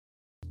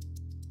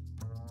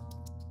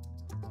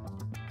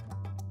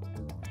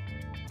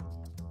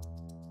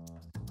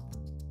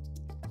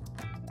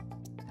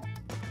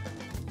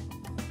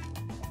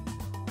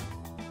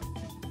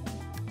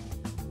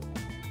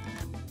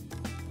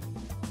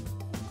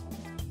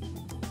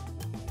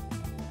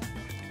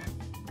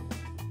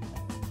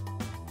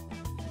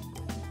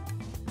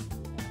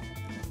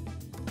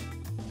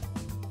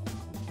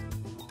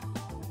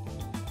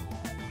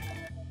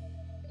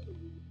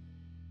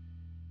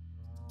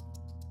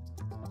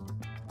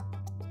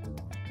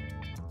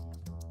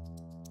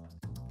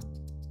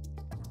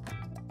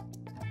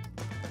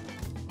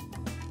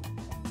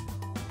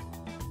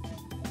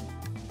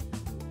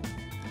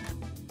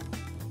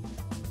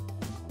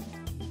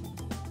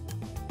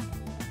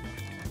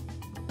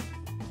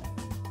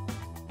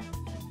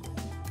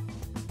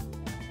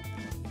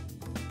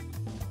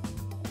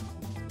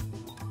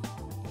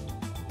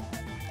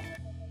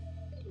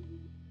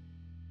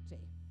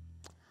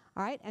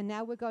All right, and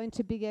now we're going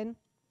to begin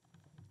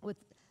with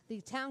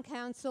the town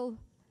council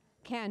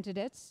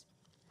candidates.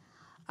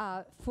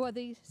 For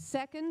the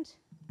 2nd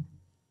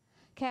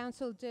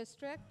council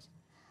district,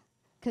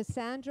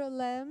 Cassandra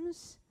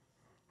Lems,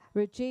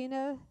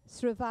 Regina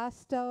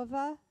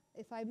Srivastava,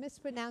 if I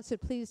mispronounce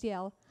it, please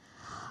yell,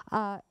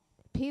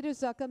 Peter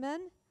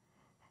Zuckerman,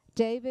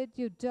 David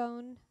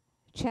Udon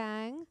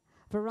Chang,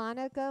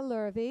 Veronica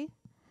Lurvy,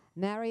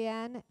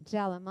 Marianne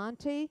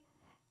Delamonte,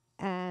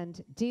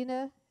 and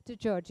Dina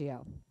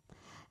DiGiorgio.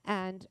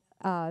 And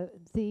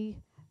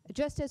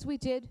just as we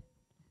did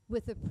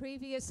with the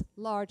previous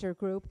larger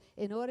group,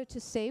 in order to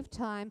save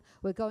time,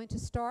 we're going to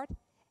start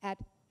at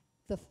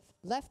the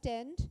left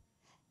end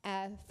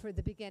for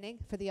the beginning,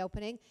 for the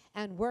opening,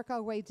 and work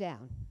our way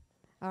down.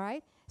 All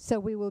right? So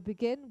we will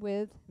begin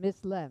with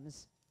Ms.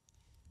 Lems.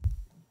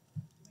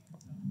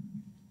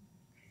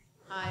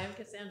 Hi, I'm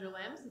Cassandra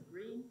Lems, the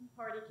Green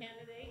Party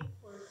candidate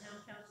for Town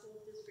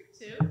Council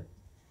District 2.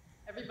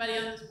 Everybody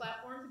on this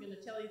platform is going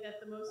to tell you that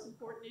the most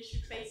important issue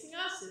facing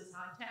us is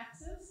high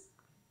taxes.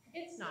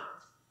 It's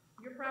not.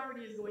 Your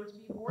property is going to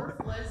be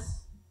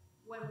worthless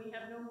when we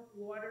have no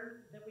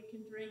water that we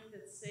can drink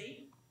that's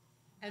safe,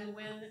 and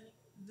when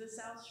the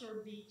South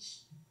Shore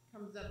Beach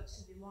comes up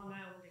to the Long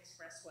Island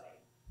Expressway.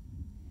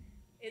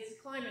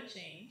 It's climate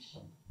change,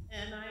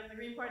 and I'm the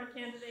Green Party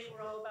candidate.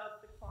 We're all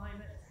about the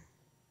climate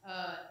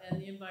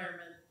and the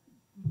environment,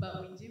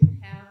 but we do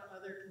have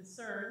other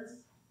concerns.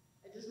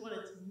 I just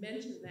wanted to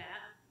mention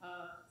that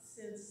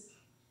since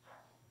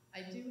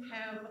I do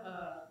have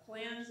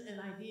plans and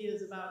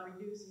ideas about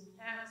reducing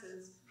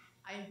taxes,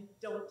 I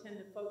don't tend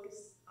to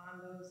focus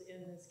on those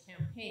in this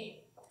campaign.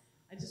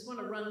 I just want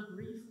to run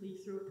briefly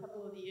through a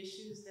couple of the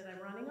issues that I'm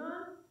running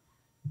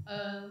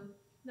on.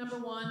 Number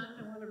one,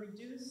 I want to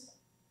reduce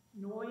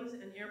noise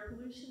and air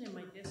pollution in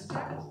my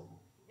district.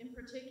 In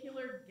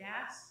particular,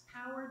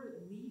 gas-powered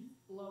leaf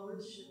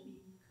blowers should be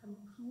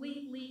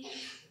completely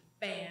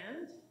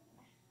banned.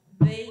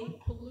 They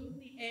pollute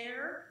the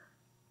air.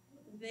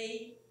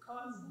 They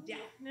cause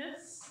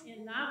deafness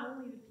in not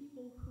only the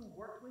people who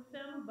work with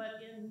them,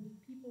 but in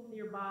people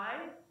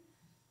nearby.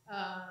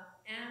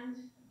 And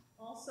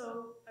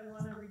also, I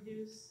want to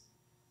reduce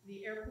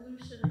the air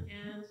pollution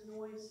and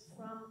noise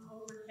from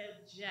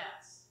overhead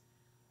jets.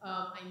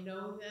 I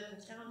know that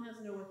the town has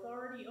no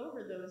authority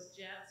over those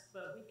jets,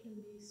 but we can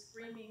be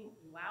screaming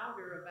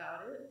louder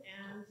about it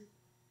and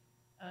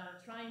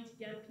trying to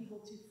get people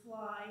to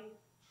fly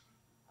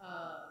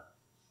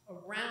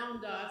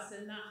around us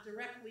and not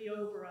directly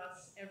over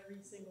us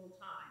every single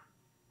time.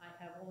 I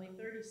have only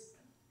 30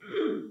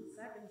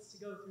 seconds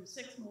to go through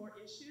 6 more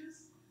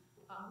issues.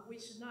 We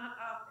should not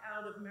opt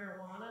out of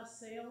marijuana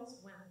sales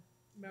when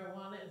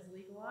marijuana is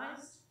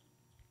legalized.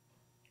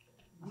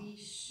 We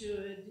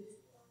should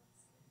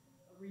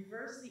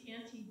reverse the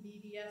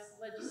anti-BDS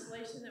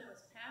legislation that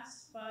was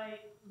passed by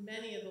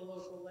many of the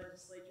local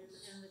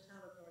legislatures in the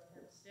town of North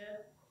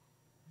Hempstead.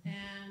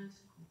 And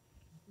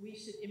we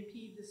should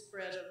impede the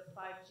spread of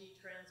 5G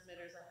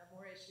transmitters. I have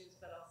more issues,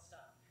 but I'll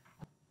stop.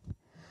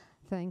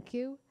 Thank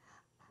you.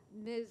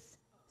 Ms.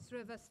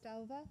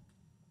 Srivastava.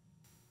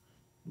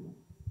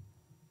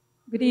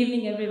 Good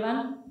evening,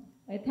 everyone.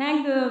 I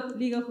thank the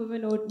League of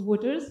Women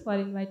Voters for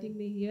inviting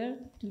me here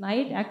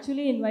tonight.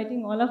 Actually,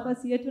 inviting all of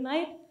us here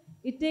tonight.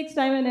 It takes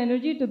time and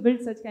energy to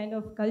build such kind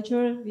of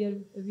culture where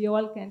we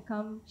all can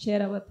come,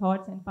 share our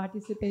thoughts, and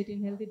participate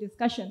in healthy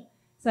discussion.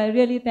 So I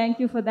really thank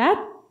you for that.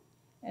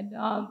 And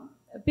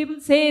people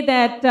say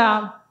that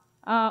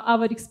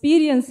our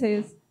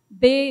experiences,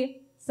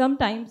 they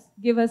sometimes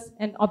give us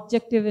an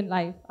objective in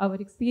life. Our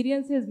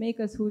experiences make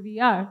us who we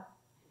are.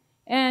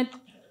 And,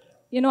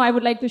 you know, I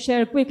would like to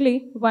share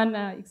quickly one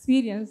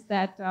experience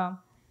that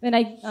when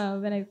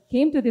I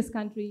came to this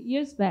country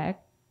years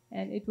back,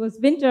 and it was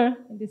winter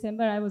in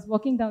December, I was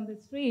walking down the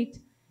street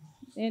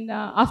in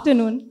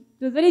afternoon.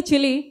 It was very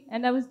chilly,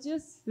 and I was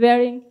just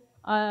wearing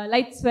a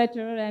light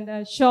sweater and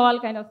a shawl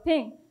kind of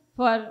thing.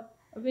 For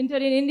winter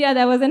in India,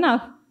 that was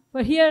enough.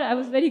 For here, I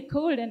was very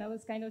cold, and I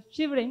was kind of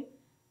shivering.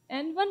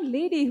 And one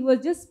lady who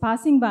was just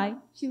passing by,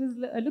 she was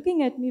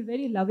looking at me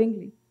very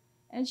lovingly.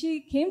 And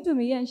she came to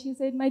me, and she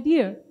said, "My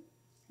dear,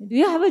 do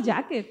you have a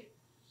jacket?"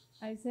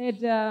 I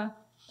said,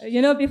 you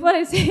know, before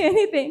I say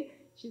anything,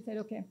 she said,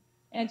 "Okay."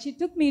 And she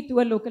took me to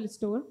a local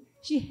store.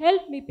 She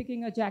helped me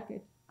picking a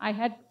jacket. I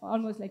had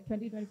almost like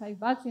 20, 25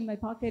 bucks in my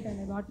pocket,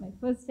 and I bought my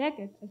first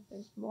jacket. I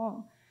felt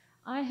warm.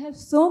 I have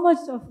so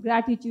much of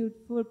gratitude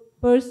for a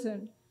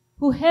person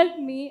who helped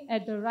me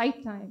at the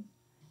right time.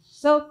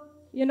 So,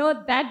 you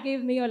know, that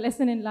gave me a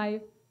lesson in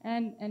life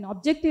and an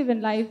objective in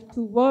life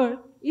to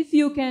work if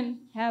you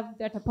can have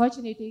that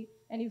opportunity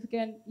and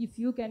if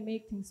you can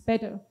make things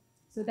better.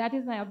 So that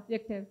is my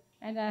objective,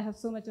 and I have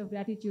so much of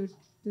gratitude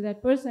to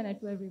that person and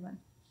to everyone.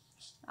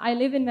 I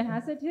live in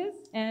Manhasset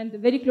Hills and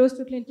very close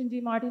to Clinton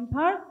G. Martin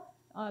Park.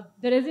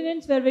 The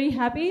residents were very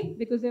happy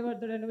because the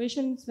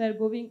renovations were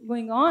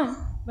going on,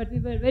 but we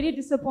were very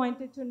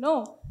disappointed to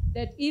know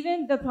that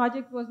even the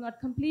project was not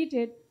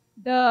completed,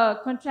 the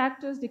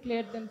contractors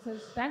declared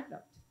themselves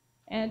bankrupt.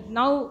 And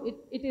now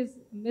it is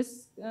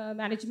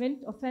mismanagement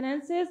of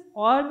finances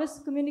or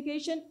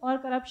miscommunication or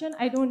corruption,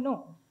 I don't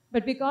know.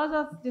 But because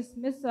of this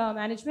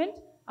mismanagement,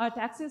 our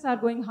taxes are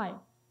going high.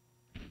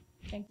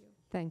 Thank you.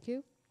 Thank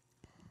you.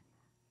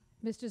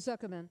 Mr.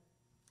 Zuckerman.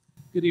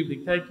 Good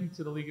evening. Thank you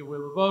to the League of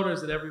Women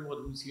Voters and everyone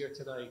who's here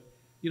tonight.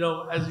 You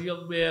know, as a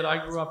young man,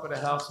 I grew up in a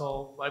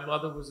household. My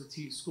mother was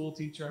a school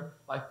teacher.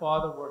 My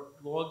father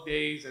worked long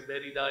days and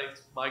many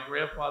nights. My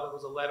grandfather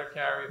was a letter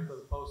carrier for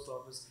the post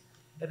office.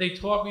 And they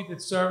taught me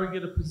that serving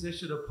in a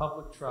position of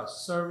public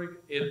trust, serving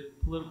in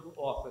political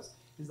office,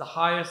 is the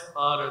highest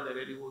honor that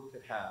anyone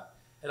could have.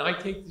 And I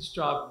take this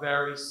job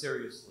very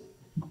seriously.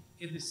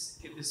 In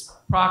this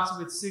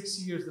approximate 6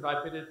 years that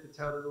I've been at the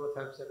town of North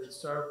Hempstead and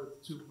served with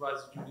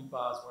Supervisor Judy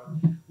Bosworth,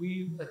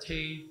 we've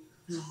attained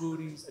through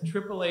Moody's a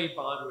AAA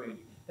bond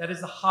rating. That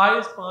is the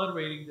highest bond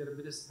rating that a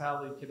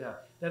municipality can have.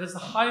 That is the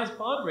highest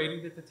bond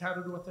rating that the town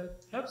of North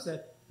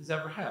Hempstead has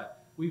ever had.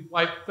 We've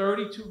wiped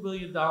 $32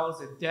 million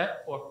in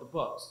debt off the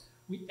books.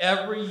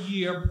 Every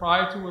year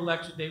prior to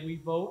election day, we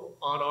vote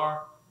on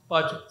our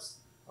budgets.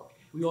 Okay.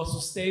 We also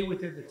stay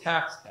within the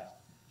tax cap.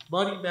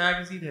 Money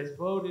Magazine has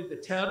voted the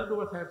town of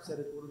North Hempstead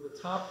as one of the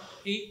top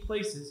 8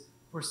 places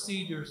for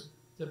seniors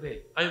to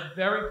be. I am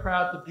very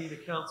proud to be the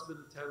councilman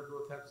of the town of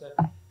North Hempstead,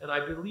 and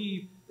I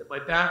believe that my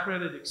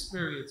background and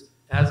experience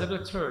as an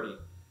attorney,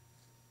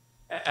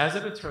 as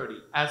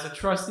a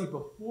trustee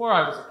before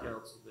I was a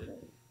councilman,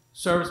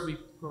 serves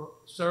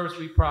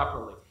me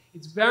properly.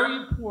 It's very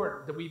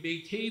important that we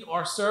maintain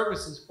our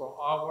services for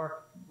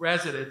our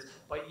residents,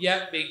 but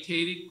yet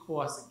maintaining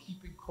costs and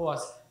keeping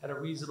costs at a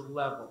reasonable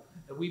level.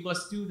 And we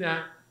must do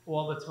that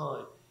all the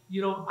time.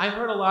 You know, I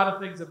heard a lot of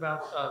things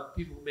about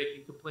people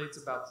making complaints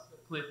about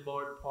Clinton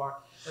Martin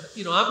Park. And,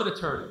 you know, I'm an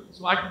attorney,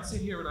 so I can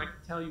sit here and I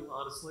can tell you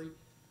honestly,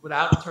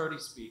 without attorney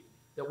speak,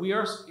 that we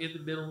are in the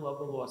middle of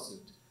a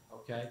lawsuit,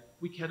 okay?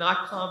 We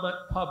cannot comment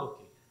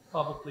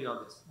publicly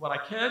on this. What I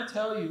can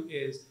tell you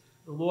is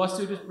the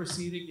lawsuit is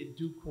proceeding in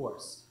due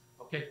course,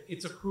 okay?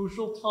 It's a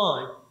crucial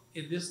time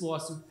in this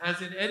lawsuit,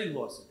 as in any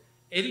lawsuit.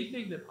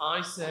 Anything that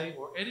I say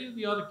or any of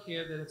the other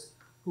candidates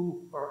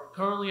who are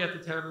currently at the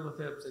town of North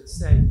Hempstead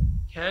say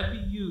can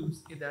be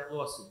used in that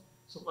lawsuit.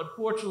 So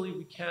unfortunately,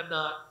 we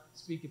cannot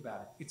speak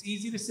about it. It's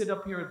easy to sit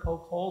up here and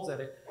poke holes at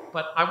it,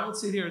 but I won't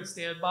sit here and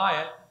stand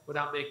by it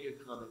without making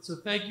a comment. So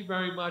thank you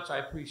very much. I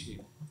appreciate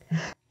it.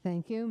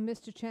 Thank you.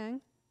 Mr.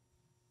 Chang.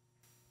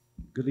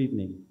 Good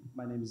evening.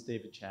 My name is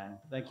David Chang.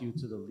 Thank you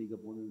to the League of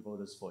Women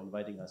Voters for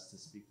inviting us to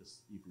speak this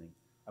evening.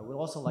 I would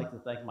also like to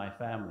thank my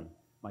family,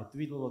 my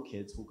 3 little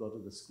kids who go to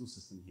the school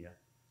system here.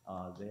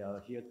 They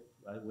are here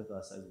with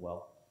us as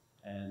well,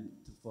 and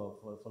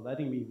for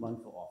letting me run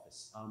for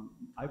office.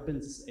 I've been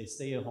a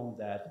stay-at-home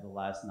dad for the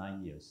last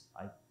 9 years.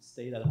 I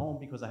stayed at home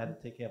because I had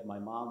to take care of my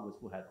mom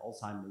who had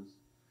Alzheimer's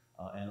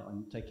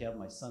and take care of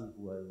my son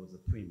who was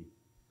a preemie.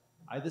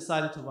 I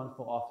decided to run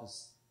for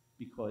office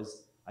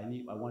because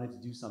I wanted to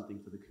do something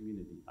for the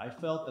community. I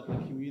felt that the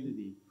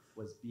community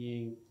was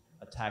being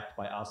attacked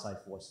by outside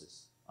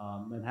forces.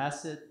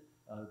 Manhasset,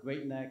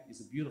 Great Neck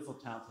is a beautiful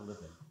town to live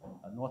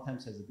in. North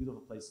Hempstead is a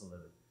beautiful place to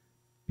live in.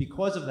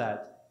 Because of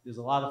that, there's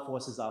a lot of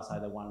forces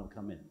outside that wanted to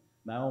come in.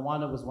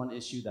 Marijuana was one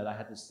issue that I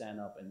had to stand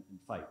up and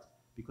fight,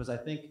 because I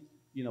think,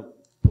 you know,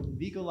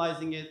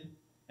 legalizing it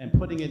and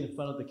putting it in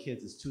front of the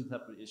kids is 2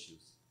 separate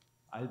issues.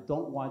 I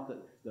don't want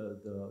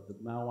the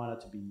marijuana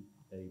to be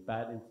a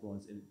bad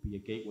influence and be a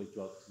gateway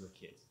drug to the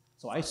kids.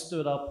 So I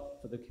stood up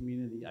for the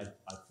community. I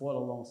fought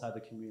alongside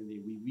the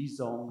community. We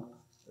rezoned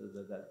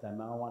that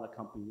marijuana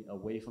company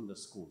away from the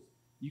schools.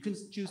 You can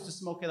choose to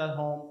smoke it at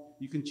home.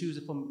 You can choose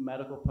it for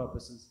medical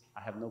purposes.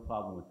 I have no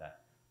problem with that.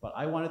 But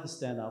I wanted to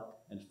stand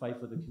up and fight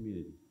for the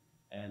community.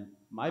 And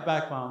my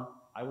background,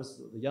 I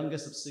was the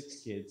youngest of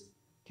 6 kids,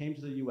 came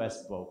to the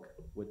US broke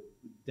with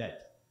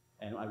debt.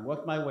 And I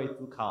worked my way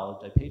through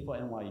college. I paid for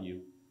NYU.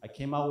 I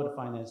came out with a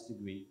finance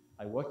degree.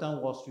 I worked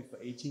on Wall Street for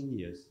 18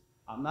 years.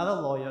 I'm not a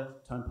lawyer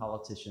turned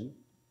politician,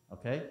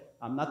 okay?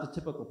 I'm not the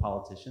typical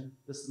politician.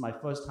 This is my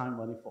first time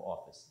running for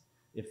office.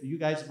 If you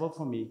guys vote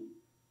for me,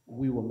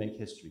 we will make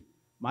history.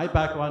 My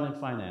background in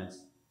finance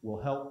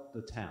will help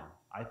the town.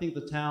 I think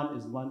the town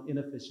is run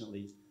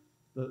inefficiently.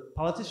 The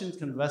politicians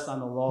can rest on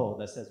the laurel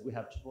that says we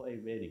have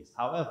AAA ratings.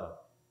 However,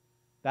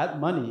 that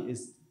money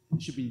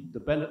should be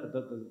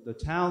the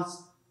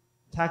town's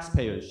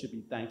taxpayers should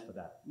be thanked for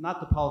that,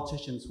 not the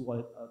politicians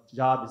whose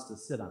job is to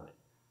sit on it.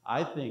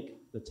 I think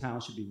the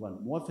town should be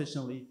run more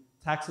efficiently,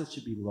 taxes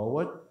should be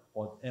lowered,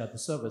 or the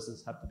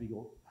services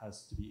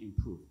has to be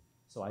improved.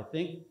 So I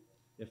think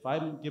if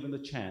I'm given the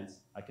chance,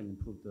 I can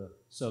improve the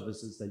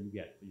services that you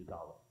get for your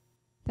dollar.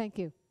 Thank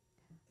you.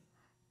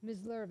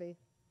 Ms. Lurvy.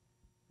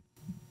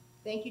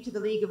 Thank you to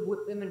the League of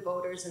Women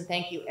Voters, and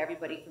thank you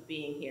everybody for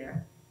being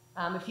here.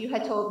 If you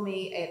had told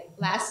me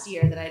last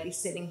year that I'd be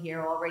sitting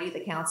here already the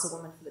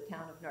councilwoman for the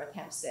town of North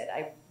Hempstead,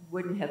 I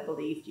wouldn't have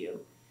believed you.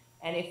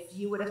 And if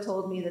you would have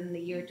told me that in the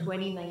year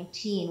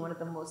 2019, one of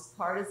the most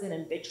partisan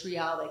and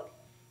vitriolic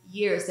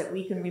years that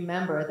we can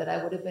remember, that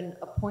I would have been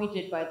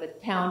appointed by the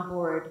town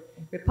board,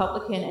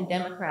 Republican and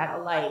Democrat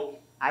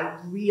alike, I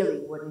really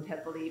wouldn't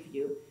have believed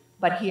you,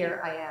 but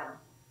here I am.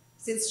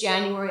 Since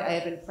January, I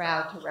have been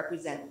proud to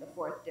represent the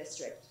 4th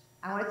District.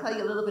 I want to tell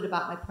you a little bit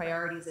about my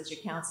priorities as your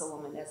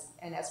councilwoman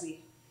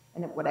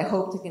and what I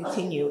hope to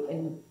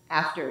continue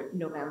after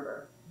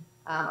November.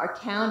 Our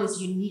town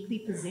is uniquely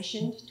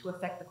positioned to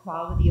affect the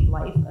quality of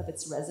life of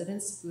its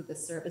residents through the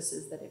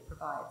services that it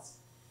provides.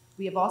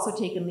 We have also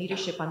taken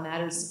leadership on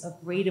matters of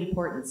great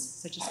importance,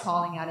 such as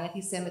calling out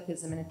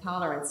anti-Semitism and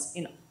intolerance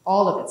in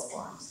all of its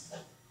forms.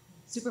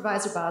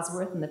 Supervisor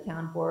Bosworth and the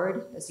town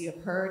board, as you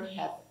have heard,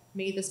 have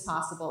made this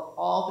possible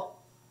all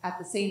at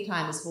the same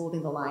time as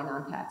holding the line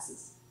on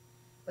taxes.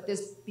 But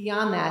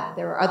beyond that,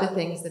 there are other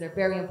things that are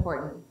very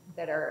important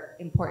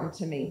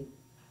to me.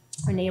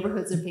 Our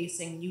neighborhoods are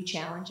facing new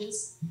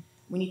challenges.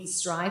 We need to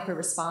strive for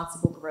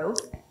responsible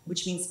growth,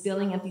 which means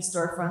filling empty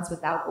storefronts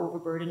without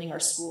overburdening our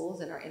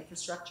schools and our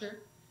infrastructure.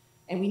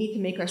 And we need to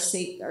make our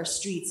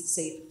streets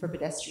safe for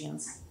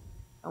pedestrians.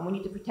 And we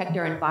need to protect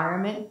our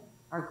environment,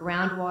 our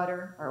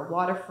groundwater, our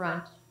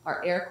waterfront,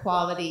 our air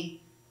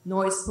quality,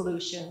 noise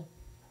pollution,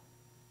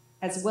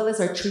 as well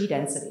as our tree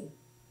density.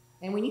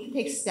 And we need to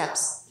take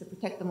steps to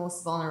protect the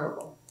most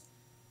vulnerable.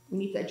 We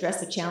need to address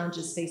the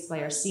challenges faced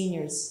by our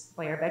seniors,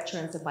 by our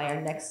veterans, and by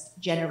our next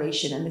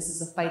generation. And this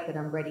is a fight that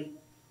I'm ready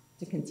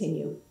to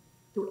continue.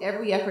 Through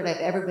every effort I've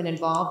ever been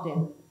involved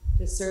in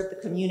to serve the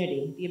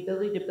community, the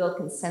ability to build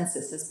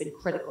consensus has been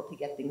critical to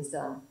get things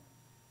done.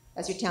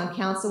 As your town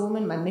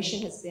councilwoman, my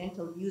mission has been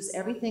to use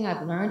everything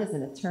I've learned as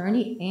an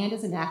attorney and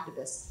as an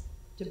activist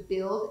to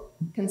build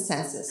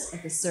consensus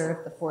and to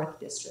serve the 4th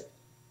District.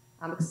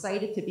 I'm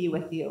excited to be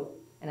with you,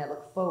 and I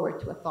look forward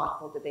to a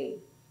thoughtful debate.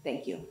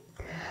 Thank you.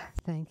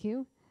 Thank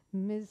you.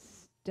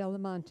 Ms.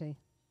 Delamonte.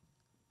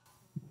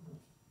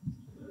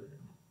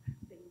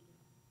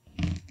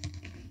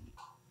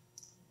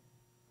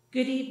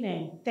 Good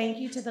evening. Thank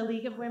you to the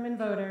League of Women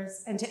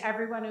Voters and to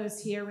everyone who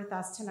is here with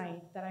us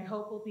tonight that I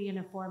hope will be an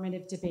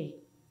informative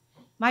debate.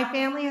 My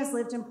family has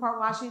lived in Port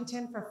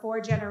Washington for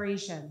 4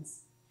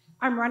 generations.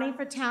 I'm running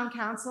for town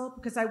council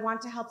because I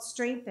want to help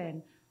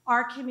strengthen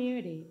our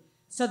community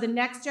so the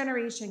next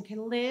generation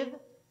can live,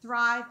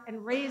 thrive,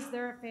 and raise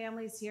their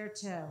families here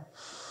too.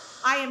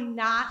 I am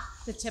not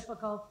the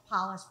typical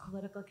polished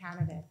political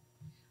candidate.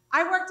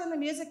 I worked in the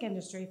music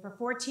industry for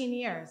 14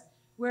 years,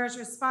 where I was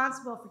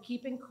responsible for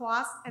keeping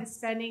costs and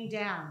spending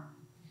down.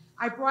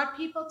 I brought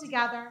people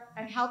together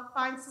and helped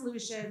find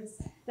solutions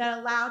that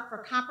allowed for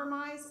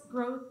compromise,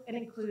 growth, and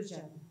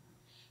inclusion.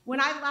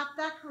 When I left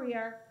that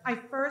career, I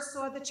first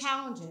saw the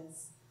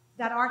challenges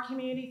that our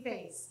community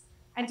faced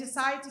and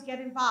decided to get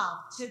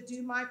involved to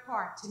do my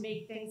part to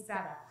make things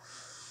better.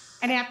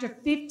 And after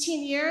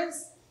 15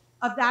 years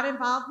of that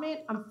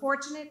involvement, I'm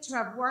fortunate to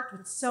have worked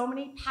with so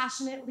many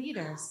passionate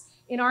leaders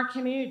in our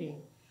community.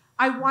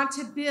 I want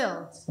to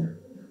build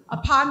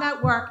upon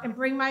that work and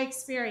bring my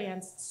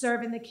experience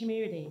serving the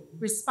community,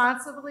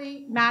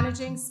 responsibly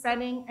managing,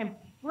 spending, and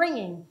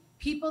bringing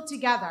people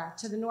together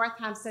to the North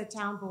Hempstead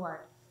Town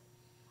Board.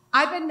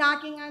 I've been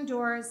knocking on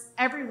doors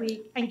every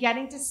week and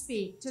getting to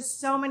speak to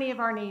so many of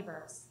our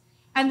neighbors.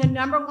 And the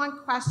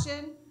 #1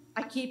 question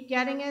I keep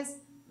getting is,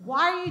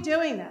 why are you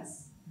doing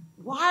this?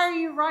 Why are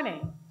you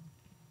running?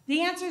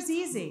 The answer is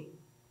easy.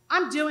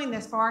 I'm doing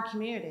this for our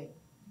community.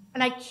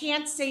 And I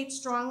can't state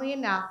strongly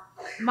enough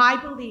my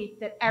belief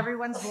that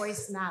everyone's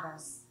voice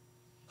matters.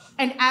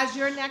 And as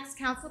your next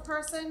council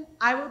person,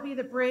 I will be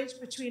the bridge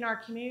between our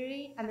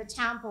community and the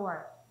town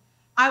board.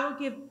 I will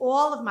give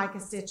all of my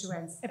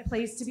constituents a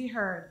place to be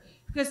heard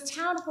because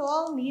town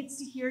hall needs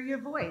to hear your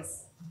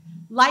voice.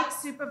 Like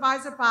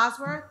Supervisor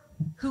Bosworth,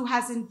 who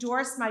has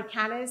endorsed my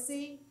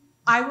candidacy,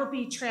 I will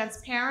be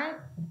transparent,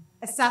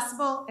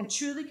 accessible, and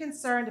truly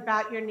concerned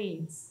about your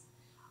needs.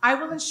 I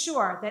will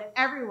ensure that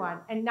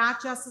everyone, and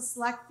not just a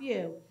select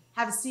few,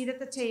 have a seat at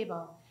the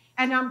table.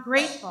 And I'm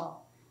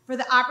grateful for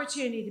the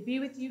opportunity to be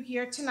with you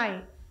here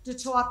tonight to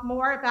talk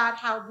more about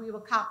how we will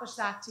accomplish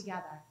that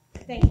together.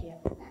 Thank you.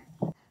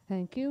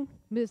 Thank you.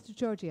 Mr.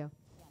 Giorgio.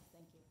 Yes,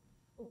 thank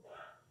you.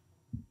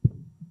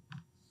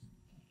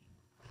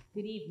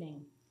 Good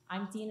evening.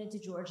 I'm Dina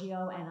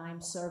DiGiorgio, and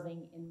I'm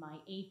serving in my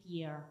 8th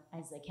year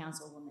as a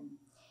councilwoman.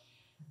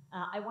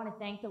 I want to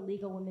thank the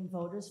League of Women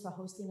Voters for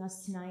hosting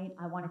us tonight.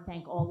 I want to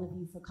thank all of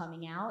you for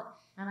coming out,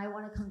 and I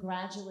want to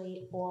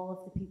congratulate all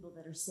of the people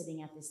that are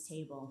sitting at this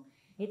table.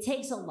 It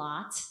takes a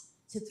lot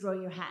to throw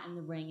your hat in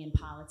the ring in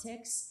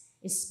politics,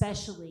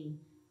 especially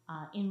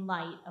in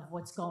light of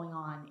what's going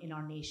on in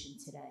our nation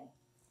today.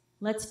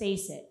 Let's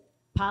face it,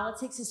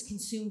 politics has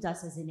consumed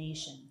us as a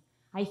nation.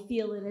 I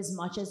feel it as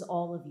much as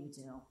all of you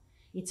do.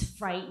 It's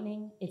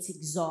frightening, it's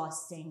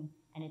exhausting,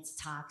 and it's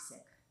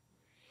toxic.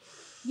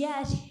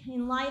 Yet,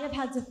 in light of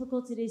how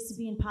difficult it is to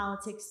be in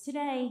politics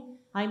today,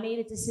 I made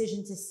a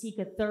decision to seek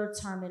a 3rd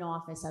term in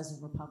office as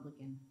a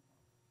Republican.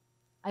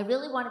 I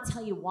really want to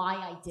tell you why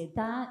I did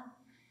that.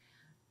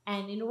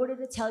 And in order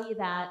to tell you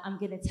that, I'm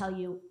going to tell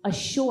you a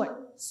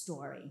short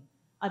story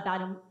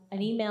about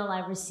an email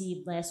I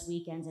received last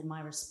weekend and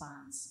my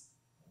response.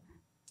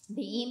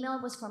 The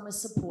email was from a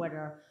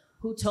supporter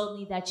who told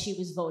me that she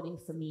was voting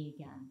for me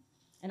again.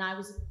 and I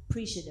was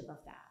appreciative of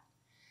that.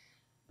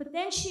 But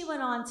then she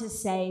went on to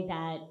say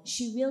that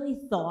she really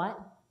thought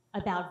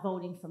about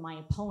voting for my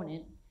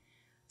opponent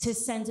to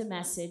send a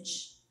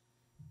message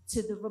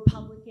to the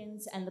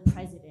Republicans and the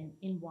president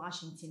in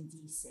Washington,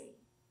 D.C.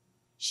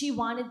 She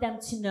wanted them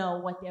to know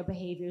what their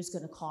behavior is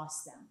going to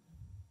cost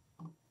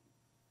them.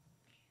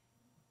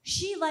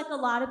 She, like a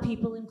lot of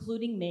people,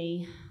 including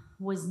me,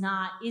 is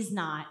not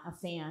a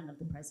fan of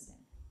the president.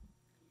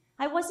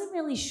 I wasn't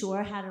really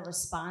sure how to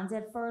respond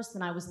at first,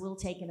 and I was a little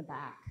taken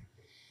aback.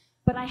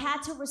 But I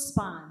had to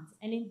respond,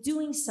 and in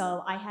doing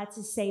so, I had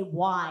to say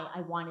why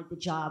I wanted the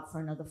job for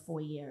another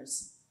 4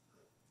 years.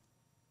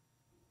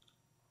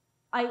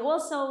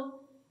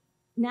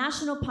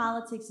 National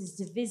politics is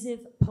divisive,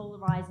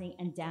 polarizing,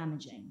 and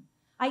damaging.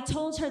 I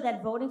told her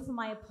that voting for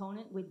my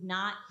opponent would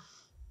not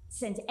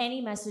send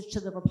any message to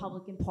the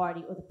Republican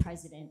Party or the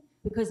president,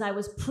 because I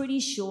was pretty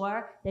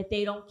sure that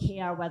they don't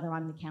care whether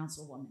I'm the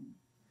councilwoman.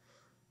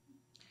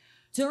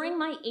 During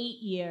my 8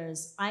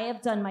 years, I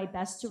have done my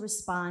best to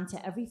respond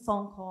to every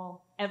phone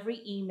call,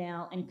 every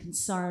email, and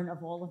concern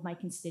of all of my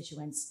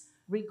constituents,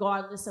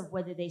 regardless of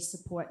whether they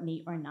support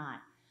me or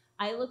not.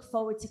 I look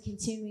forward to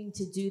continuing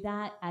to do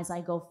that as I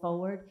go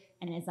forward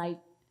and as I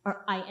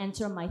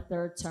enter my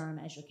 3rd term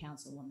as your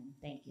councilwoman.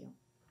 Thank you.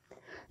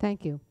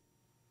 Thank you.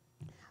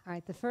 All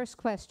right, the first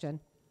question.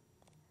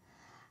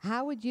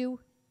 How would you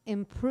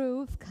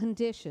improve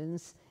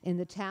conditions in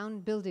the town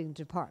building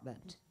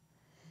department?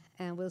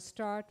 And we'll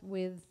start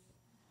with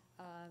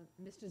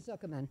Mr.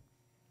 Zuckerman.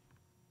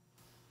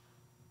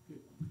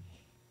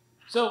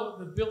 So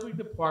the building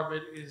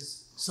department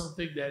is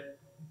something that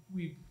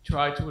we've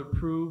tried to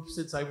improve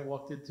since I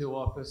walked into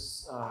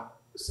office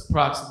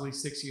approximately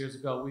 6 years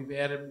ago. We've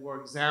added more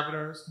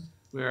examiners.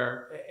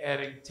 We're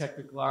adding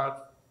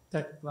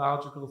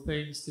technological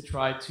things to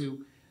try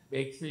to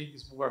make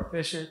things more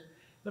efficient.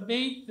 The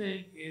main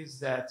thing is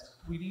that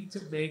we need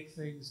to make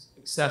things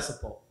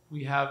accessible.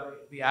 We have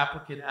the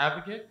applicant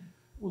advocate,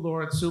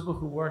 Lauren Suba,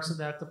 who works in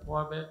that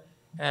department,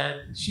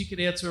 and she can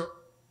answer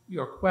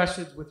your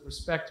questions with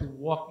respect to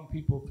walking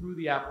people through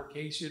the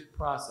application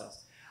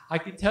process. I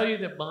can tell you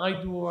that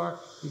my door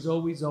is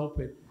always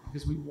open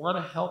because we want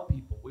to help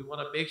people. We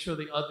want to make sure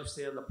they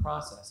understand the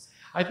process.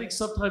 I think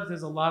sometimes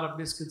there's a lot of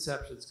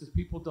misconceptions because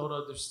people don't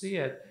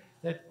understand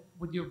that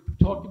when you're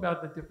talking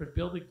about the different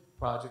building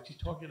projects,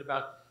 you're talking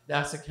about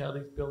Nassau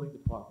County's building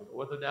department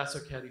or the Nassau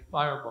County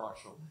Fire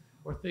Marshal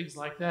or things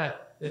like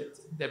that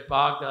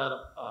bog down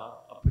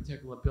a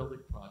particular building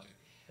project.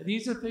 And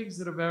these are things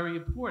that are very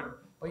important,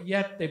 but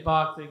yet they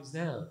bog things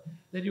down.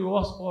 Then you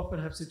also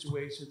often have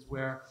situations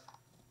where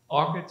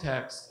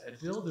architects and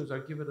builders are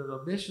given an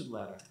omission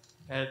letter,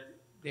 and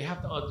they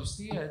have to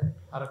understand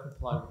how to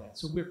comply with that.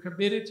 So we're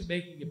committed to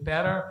making it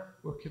better.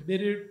 We're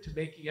committed to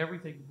making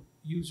everything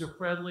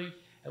user-friendly,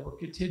 and we're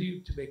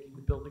continuing to making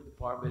the building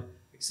department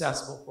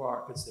accessible for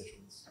our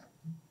constituents.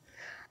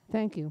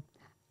 Thank you.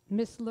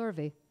 Ms.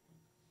 Lurvy.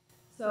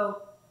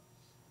 So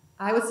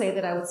I would say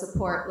that I would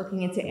support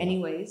looking into any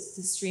ways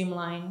to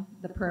streamline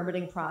the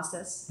permitting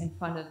process in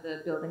front of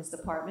the buildings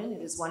department.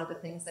 It is one of the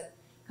things that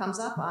comes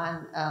up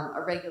on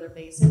a regular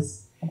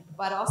basis.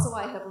 But also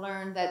I have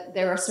learned that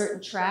there are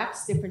certain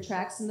tracks, different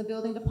tracks in the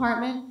building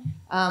department.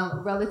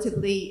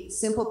 Relatively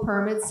simple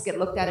permits get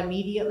looked at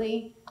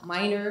immediately.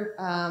 Minor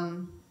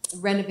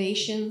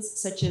renovations,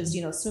 such as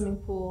swimming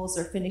pools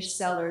or finished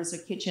cellars or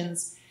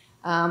kitchens,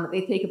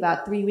 they take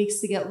about 3 weeks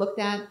to get looked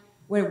at.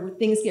 Where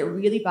things get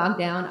really bogged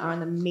down are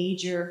on the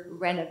major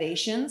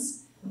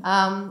renovations.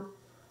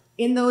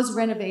 In those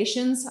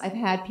renovations, I've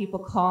had people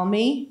call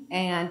me,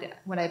 and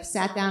when I've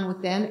sat down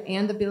with them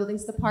and the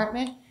buildings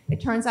department,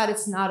 it turns out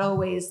it's not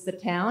always the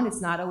town,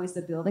 it's not always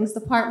the buildings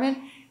department.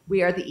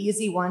 We are the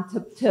easy one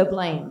to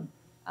blame.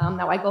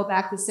 Now I go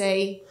back to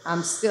say,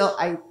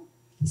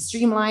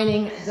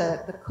 streamlining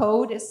the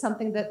code is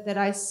something that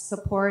I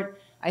support.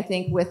 I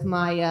think with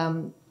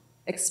my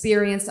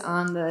experience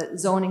on the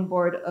Zoning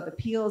Board of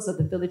Appeals of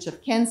the Village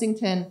of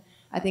Kensington,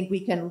 I think we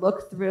can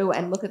look through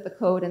and look at the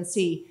code and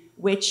see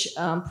which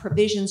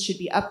provisions should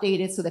be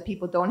updated so that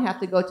people don't have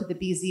to go to the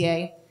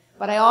BZA.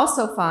 But I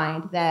also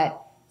find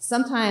that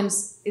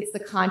sometimes it's the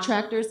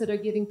contractors that are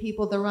giving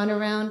people the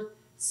runaround.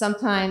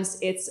 Sometimes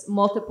it's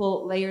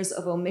multiple layers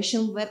of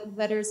omission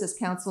letters, as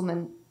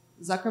Councilman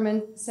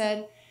Zuckerman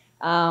said.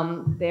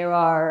 There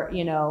are,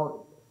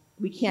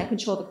 we can't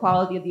control the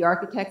quality of the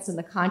architects and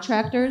the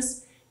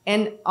contractors.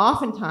 And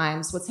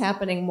oftentimes what's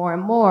happening more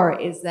and more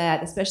is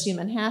that, especially in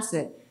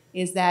Manhasset,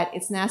 is that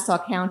it's Nassau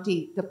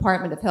County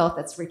Department of Health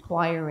that's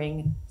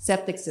requiring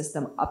septic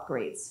system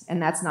upgrades, and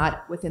that's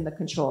not within the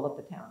control of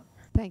the town.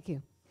 Thank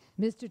you.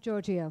 Mr.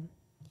 Giorgio.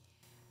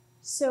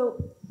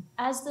 So,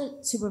 as the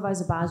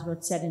Supervisor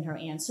Bosworth said in her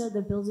answer,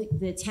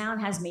 the town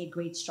has made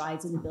great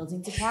strides in the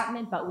building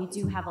department, but we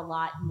do have a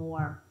lot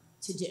more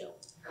to do.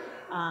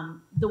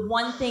 The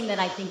one thing that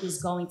I think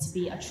is going to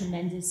be a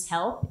tremendous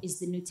help is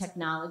the new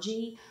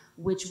technology,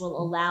 which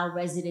will allow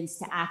residents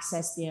to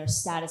access their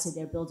status of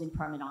their building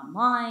permit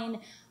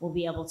online. We'll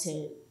be able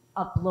to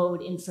upload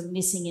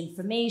missing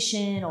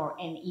information or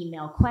and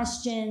email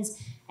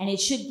questions, and it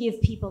should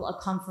give people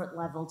a comfort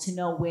level to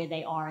know where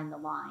they are in the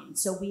line.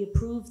 So we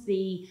approved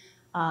the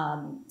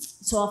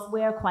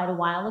software quite a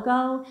while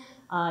ago.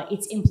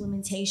 Its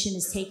implementation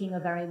is taking a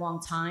very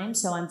long time,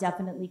 so I'm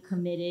definitely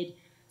committed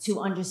to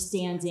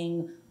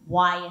understanding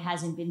why it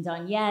hasn't been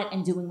done yet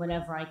and doing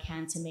whatever I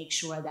can to make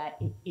sure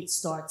that it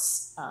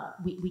starts,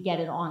 we get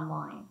it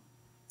online.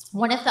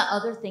 One of the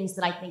other things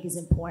that I think is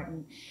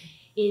important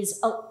is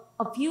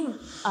a few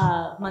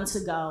months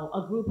ago,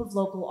 a group of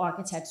local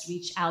architects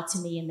reached out to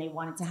me and they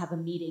wanted to have a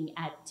meeting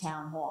at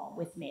Town Hall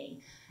with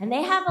me. And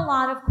they have a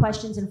lot of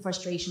questions and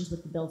frustrations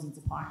with the building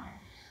department.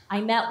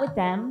 I met with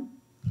them,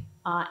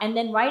 and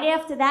then right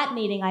after that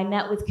meeting, I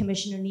met with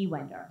Commissioner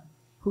Niewender,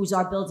 who's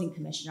our building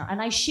commissioner.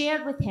 And I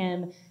shared with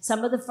him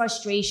some of the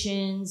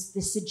frustrations,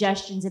 the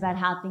suggestions about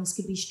how things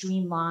could be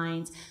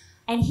streamlined.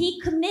 And he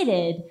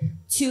committed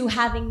to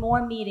having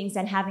more meetings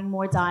and having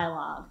more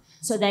dialogue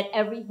so that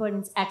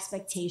everyone's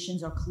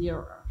expectations are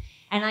clearer.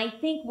 And I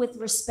think with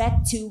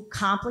respect to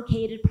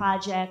complicated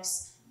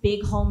projects,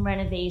 big home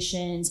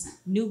renovations,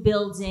 new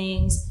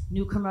buildings,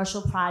 new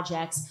commercial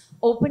projects,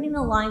 opening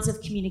the lines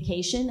of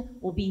communication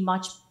will be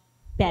much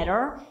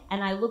better.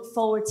 And I look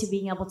forward to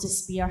being able to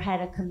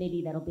spearhead a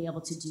committee that'll be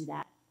able to do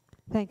that.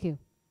 Thank you.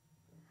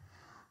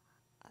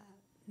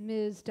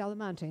 Ms.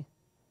 Delamonte.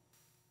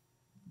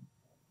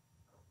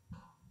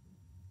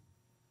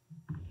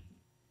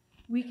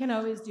 We can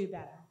always do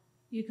better.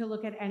 You could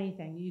look at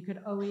anything. You could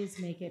always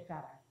make it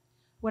better.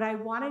 What I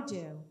want to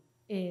do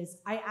is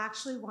I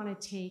actually want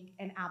to take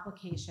an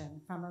application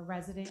from a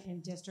resident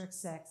in District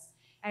 6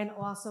 and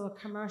also a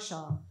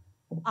commercial,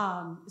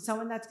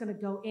 someone that's going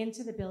to go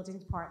into the building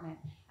department,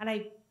 and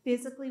I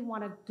physically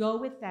want to go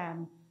with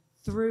them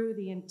through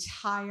the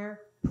entire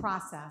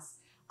process.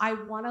 I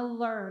want to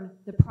learn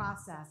the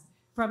process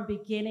from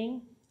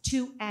beginning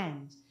to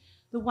end.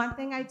 The one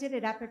thing I did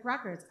at Epic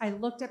Records, I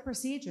looked at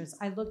procedures,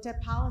 I looked at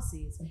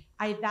policies,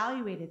 I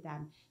evaluated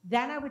them.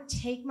 Then I would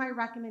take my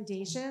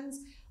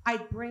recommendations,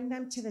 I'd bring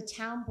them to the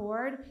town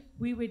board,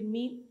 we would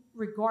meet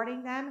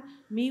regarding them,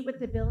 meet with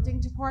the building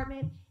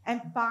department,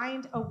 and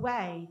find a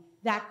way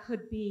that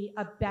could be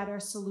a better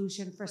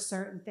solution for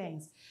certain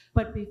things.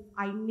 But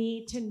I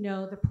need to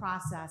know the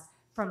process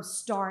from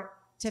start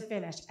to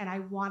finish, and I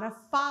want to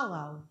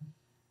follow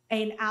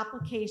an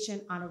application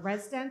on a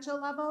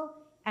residential level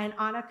and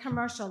on a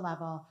commercial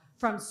level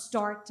from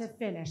start to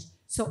finish,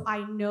 so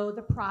I know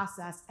the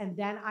process, and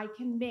then I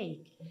can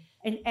make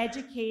an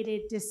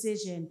educated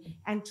decision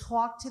and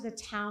talk to the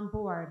town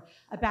board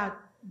about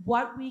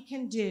what we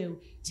can do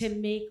to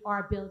make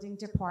our building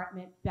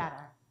department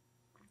better.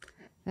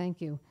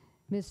 Thank you.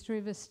 Ms.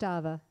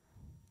 Srivastava.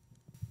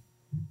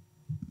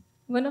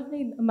 One of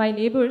my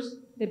neighbors,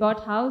 they bought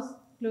a house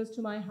close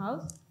to my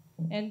house,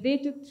 and they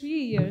took 3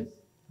 years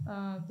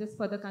just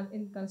for the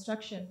in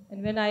construction.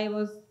 And when I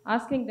was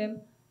asking them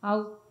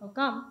how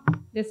come,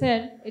 they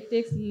said it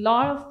takes a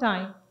lot of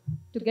time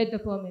to get the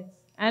permits.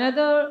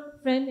 Another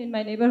friend in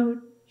my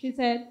neighborhood, she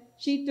said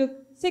she took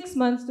 6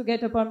 months to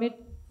get a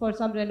permit for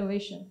some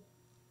renovation.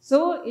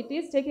 So it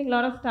is taking a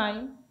lot of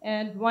time,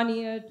 and 1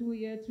 year, 2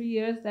 years, 3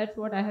 years, that's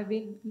what I have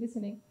been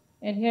listening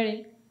and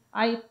hearing.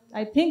 I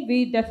think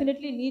we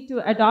definitely need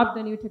to adopt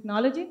the new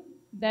technology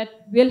that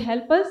will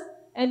help us,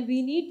 and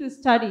we need to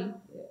study.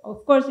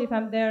 Of course, if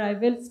I'm there, I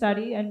will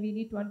study, and we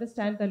need to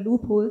understand the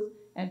loopholes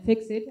and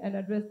fix it and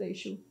address the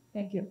issue.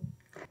 Thank you.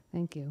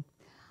 Thank you.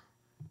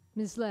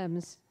 Ms.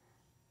 Lems.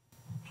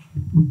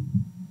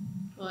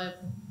 Well,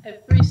 I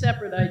have three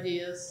separate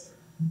ideas.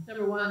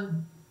 Number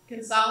one,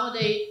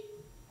 consolidate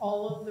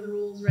all of the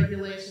rules,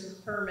 regulations,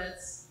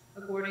 permits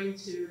according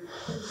to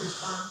who's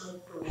responsible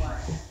for what,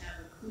 and have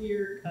a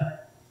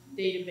clear-cut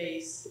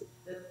database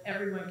that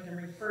everyone can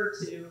refer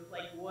to,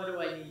 like what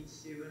do I need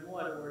to do in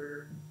what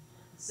order.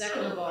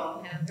 Second of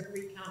all, have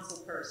every council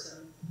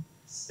person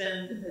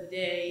spend a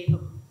day,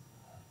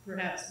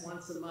 perhaps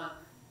once a month,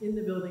 in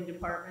the building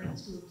department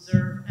to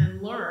observe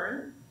and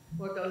learn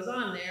what goes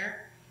on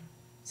there,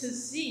 to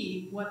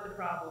see what the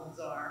problems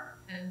are,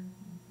 and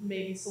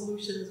maybe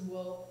solutions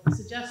will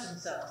suggest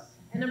themselves.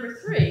 And number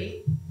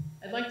three,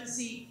 I'd like to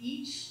see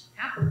each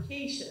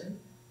application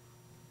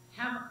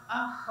have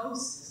a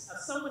hostess,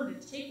 someone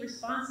to take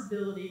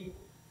responsibility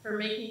for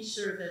making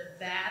sure that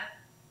that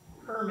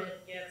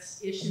permit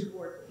gets issued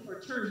or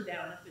turned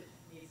down if it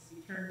needs to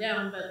be turned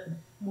down, but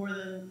more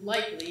than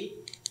likely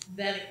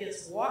that it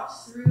gets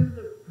walked through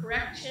the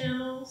correct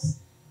channels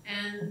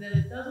and that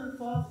it doesn't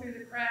fall through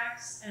the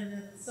cracks, and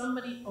that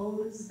somebody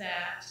owns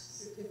that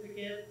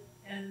certificate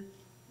and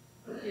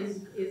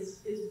is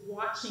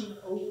watching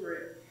over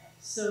it,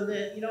 so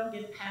that you don't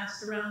get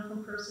passed around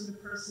from person to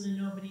person and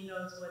nobody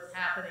knows what's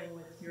happening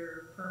with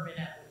your permit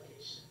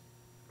application.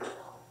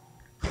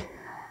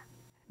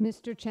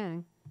 Mr.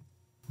 Chang.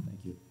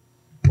 Thank you.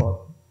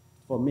 Well,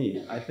 for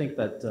me, I think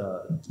that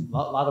a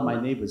lot of my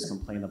neighbors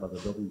complain about the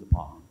building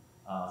department.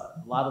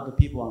 A lot of the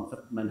people on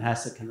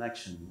Manhasset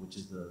Connection, which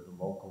is the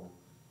local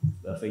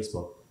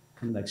Facebook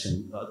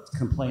connection,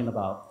 complain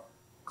about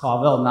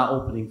Carvel not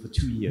opening for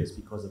 2 years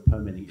because of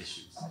permitting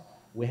issues.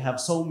 We have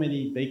so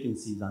many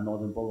vacancies on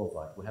Northern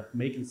Boulevard. We have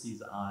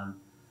vacancies on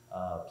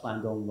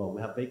Plandome Road.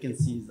 We have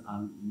vacancies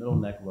on Middle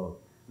Neck Road.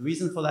 The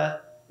reason for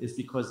that is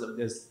because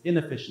there's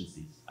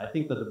inefficiencies. I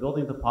think that the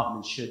building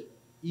department should,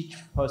 each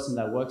person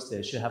that works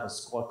there should have a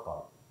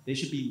scorecard. They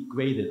should be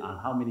graded on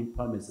how many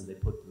permits that they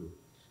put through.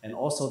 And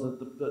also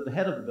the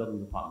head of the building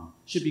department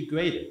should be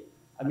graded.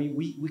 I mean,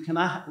 we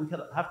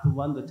have to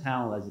run the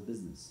town as a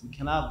business. We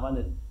cannot run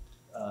it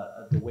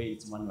the way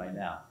it's run right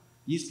now.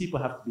 These people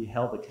have to be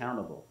held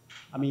accountable.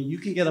 I mean, you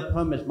can get a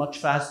permit much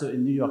faster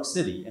in New York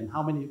City, and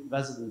how many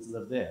residents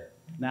live there?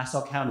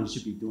 Nassau County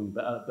should be doing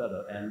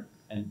better,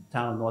 and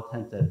town of North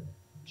Hempstead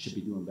should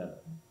be doing better.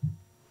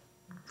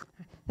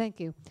 Thank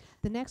you.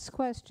 The next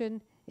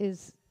question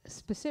is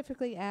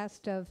specifically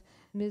asked of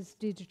Ms.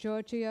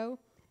 DiGiorgio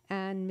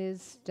and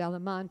Ms.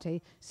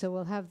 Delamonte, so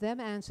we'll have them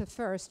answer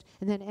first,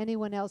 and then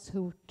anyone else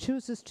who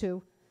chooses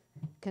to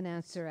can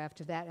answer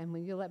after that,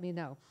 and you'll let me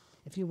know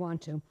if you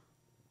want to.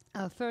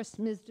 First,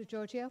 Ms.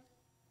 DiGiorgio.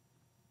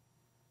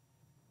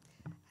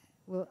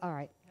 Well, all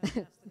right.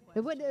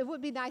 It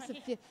would be nice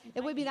if you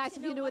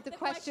knew what the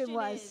question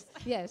was.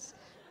 Yes,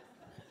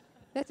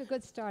 that's a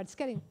good start. It's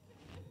getting. Do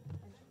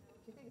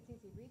you think it's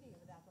easy reading it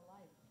without the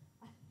light?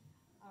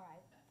 All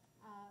right.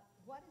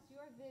 What is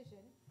your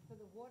vision for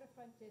the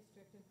waterfront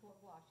district in Port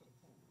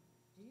Washington?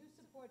 Do you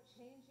support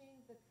changing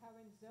the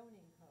current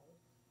zoning code,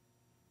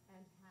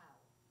 and how?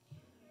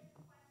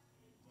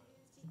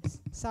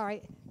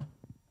 Sorry.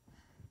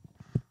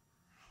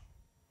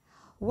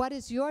 What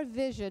is your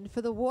vision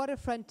for the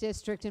waterfront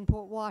district in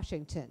Port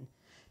Washington?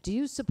 Do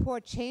you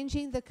support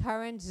changing the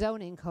current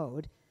zoning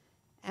code?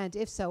 And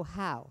if so,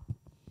 how?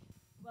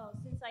 Well,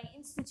 since I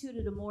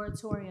instituted a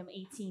moratorium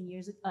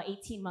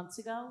 18 months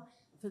ago,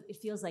 it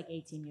feels like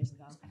 18 years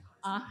ago,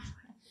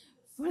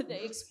 for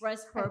the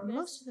express purpose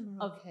most of them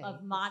are okay, of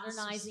but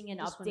modernizing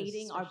and this one is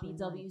updating our especially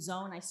BW nice.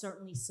 zone, I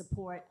certainly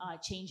support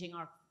changing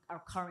our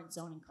current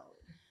zoning code.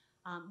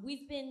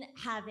 We've been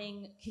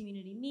having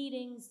community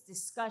meetings,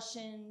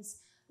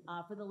 discussions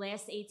for the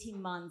last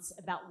 18 months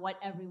about what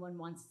everyone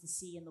wants to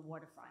see in the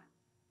waterfront.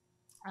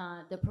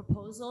 The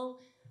proposal,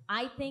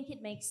 I think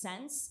it makes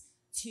sense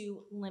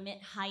to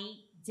limit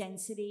height,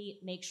 density,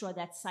 make sure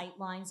that sight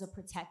lines are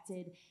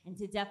protected, and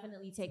to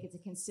definitely take into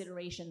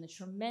consideration the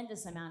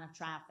tremendous amount of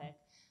traffic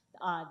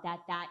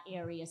that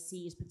area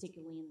sees,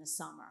 particularly in the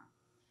summer.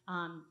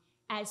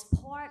 As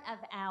part of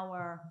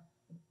our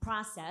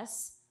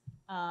process,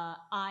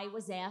 I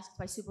was asked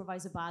by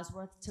Supervisor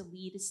Bosworth to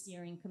lead a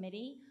steering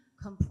committee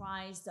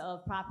comprised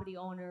of property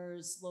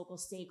owners, local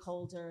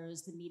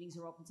stakeholders. The meetings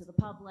are open to the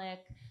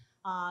public.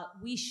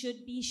 We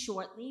should be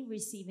shortly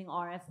receiving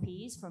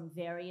RFPs from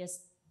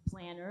various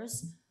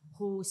planners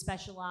who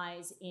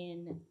specialize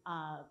in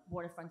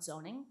waterfront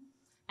zoning.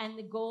 And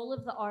the goal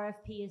of the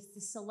RFP is to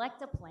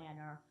select a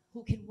planner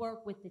who can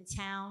work with the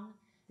town,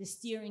 the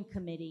steering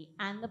committee,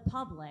 and the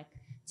public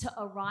to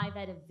arrive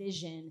at a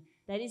vision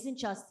that isn't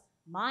just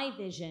my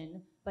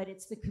vision, but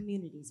it's the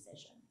community's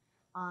vision.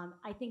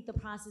 I think the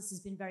process has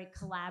been very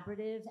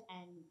collaborative,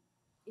 and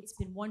it's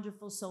been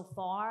wonderful so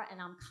far, and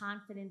I'm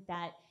confident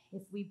that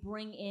if we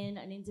bring in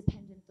an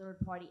independent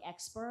third-party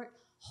expert,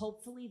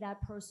 hopefully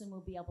that person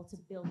will be able to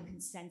build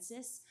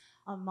consensus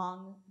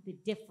among the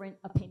different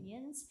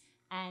opinions,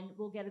 and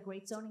we'll get a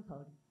great zoning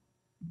code.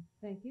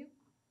 Thank you.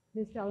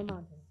 Ms.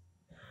 Delamonte.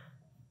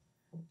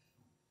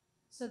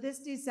 So this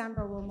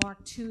December will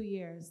mark 2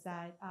 years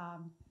that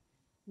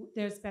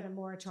there's been a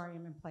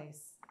moratorium in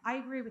place. I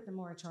agree with the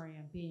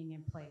moratorium being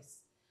in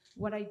place.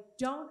 What I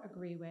don't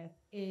agree with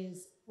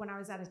is when I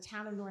was at a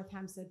Town of North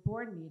Hempstead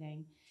board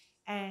meeting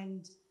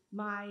and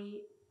my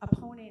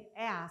opponent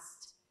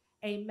asked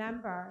a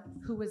member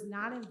who was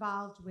not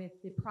involved with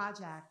the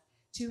project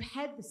to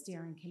head the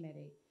steering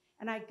committee.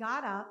 And I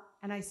got up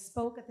and I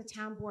spoke at the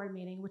town board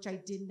meeting, which I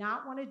did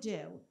not want to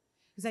do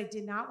because I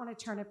did not want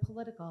to turn it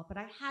political, but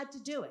I had to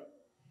do it.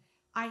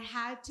 I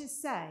had to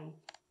say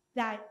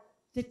that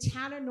the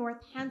Town of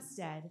North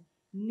Hempstead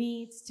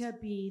needs to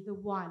be the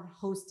one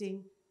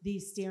hosting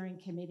these steering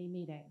committee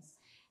meetings.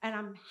 And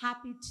I'm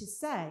happy to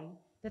say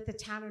that the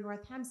Town of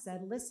North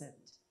Hempstead listened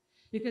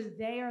because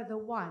they are the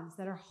ones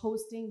that are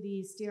hosting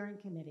these steering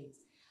committees.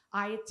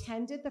 I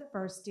attended the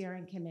first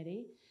steering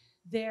committee.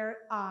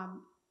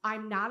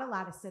 I'm not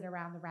allowed to sit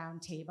around the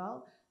round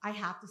table. I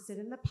have to sit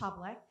in the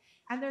public,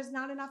 and there's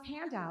not enough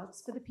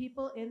handouts for the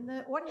people in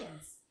the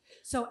audience.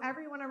 So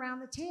everyone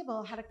around the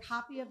table had a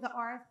copy of the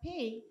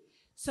RFP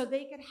so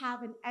they could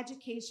have an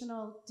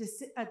educational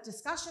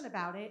discussion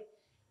about it,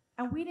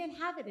 and we didn't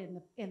have it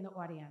in the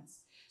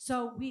audience.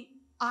 So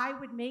I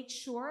would make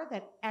sure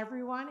that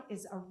everyone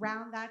is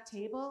around that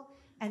table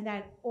and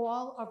that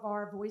all of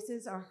our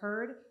voices are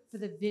heard for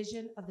the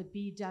vision of the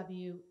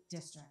BW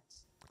district.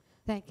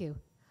 Thank you.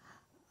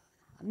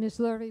 Ms.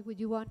 Lurie, would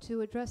you want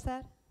to address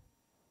that?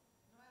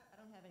 No, I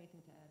don't have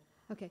anything to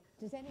add. Okay.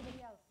 Does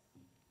anybody else?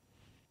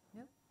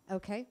 No?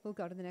 Okay, we'll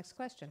go to the next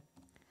question.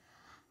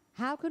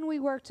 How can we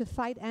work to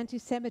fight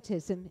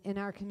anti-Semitism in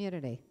our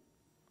community?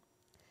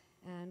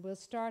 And we'll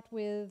start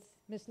with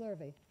Ms.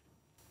 Lurvy.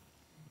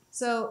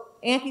 So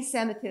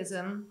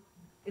anti-Semitism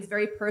is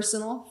very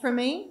personal for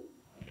me.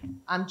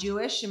 I'm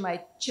Jewish, and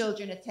my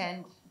children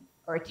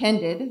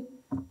attended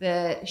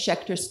the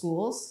Schechter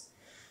schools.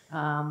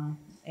 I'm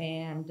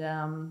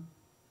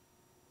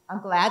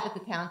glad that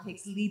the town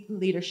takes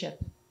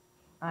leadership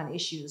on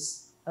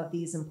issues of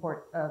these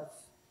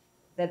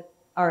that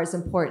are as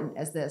important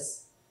as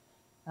this.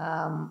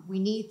 We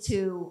need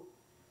to,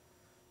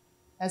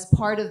 as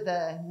part of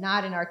the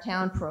Not in Our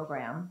Town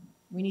program,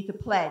 we need to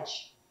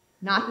pledge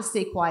not to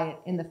stay quiet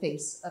in the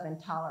face of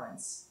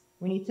intolerance.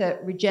 We need to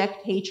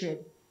reject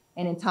hatred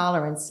and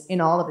intolerance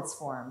in all of its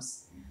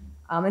forms.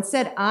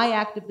 Instead, I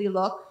actively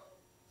look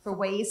for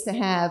ways to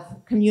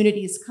have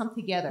communities come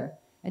together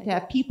and to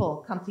have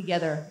people come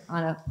together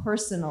on a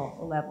personal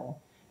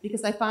level,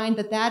 because I find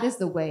that that is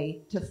the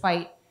way to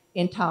fight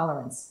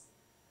intolerance.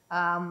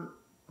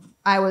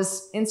 I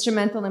was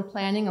instrumental in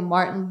planning a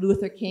Martin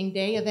Luther King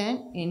Day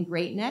event in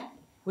Great Neck,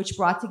 which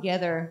brought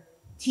together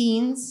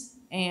teens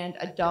and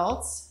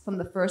adults from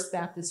the First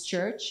Baptist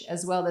Church,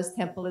 as well as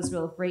Temple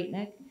Israel of Great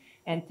Neck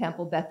and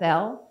Temple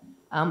Bethel.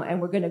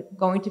 And we're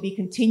going to be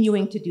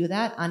continuing to do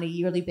that on a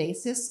yearly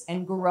basis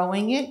and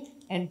growing it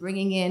and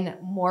bringing in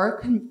more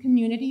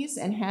communities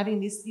and having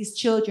these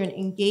children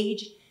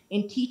engage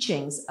in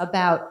teachings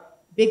about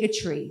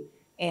bigotry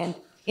and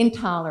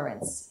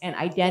intolerance and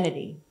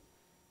identity.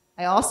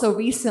 I also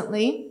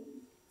recently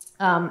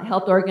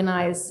helped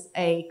organize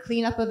a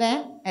cleanup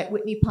event at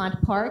Whitney Pond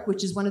Park,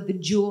 which is one of the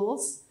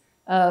jewels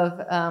of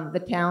the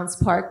town's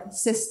park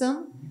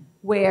system,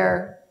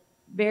 where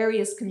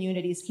various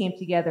communities came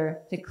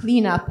together to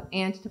clean up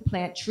and to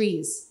plant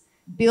trees,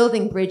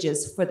 building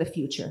bridges for the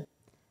future.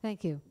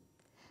 Thank you.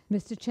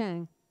 Mr.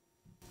 Chang.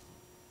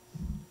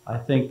 I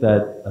think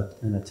that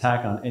an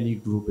attack on any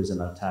group is an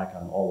attack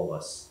on all of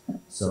us.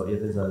 So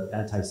if it's an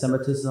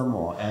anti-Semitism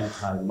or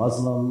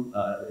anti-Muslim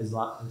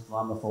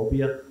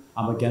Islamophobia,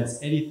 I'm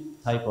against any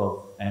type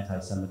of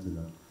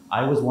anti-Semitism.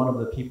 I was one of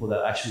the people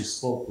that actually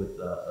spoke with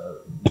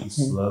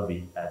Ms.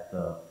 Lurvy at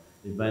the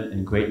event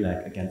in Great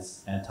Neck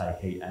against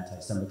anti-hate,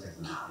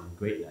 anti-Semitism in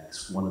Great Neck,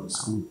 one of the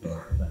school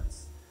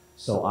events.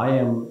 So I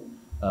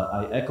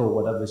echo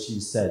whatever she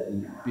said.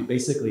 And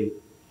basically,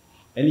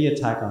 any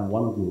attack on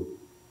one group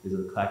is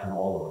an attack on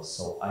all of us.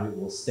 So I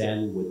will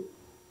stand with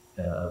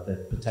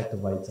the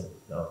protective rights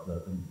of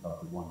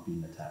the one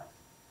being attacked.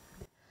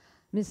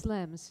 Ms.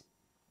 Lems.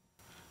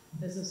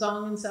 There's a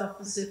song in South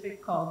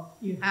Pacific called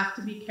 "You Have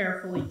to Be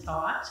Carefully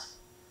Taught."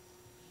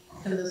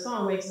 And the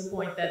song makes the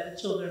point that the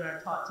children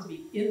are taught to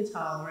be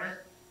intolerant,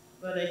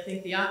 but I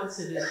think the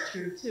opposite is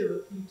true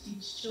too. If you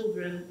teach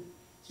children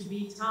to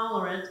be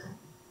tolerant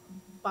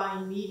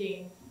by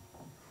meeting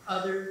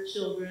other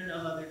children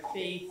of other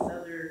faiths,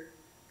 other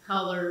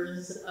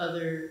colors,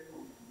 other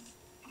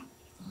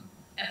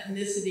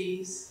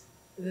ethnicities,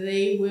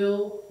 they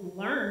will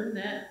learn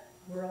that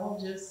we're all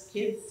just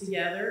kids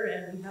together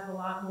and we have a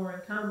lot more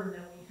in common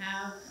than we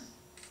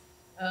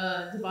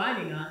have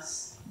dividing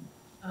us.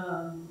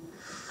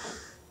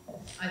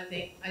 I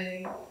think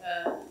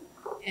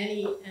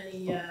any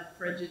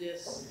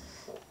prejudice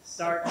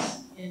starts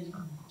in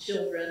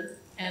children,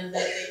 and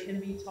that they can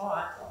be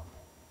taught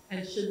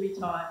and should be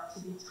taught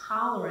to be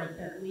tolerant,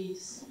 at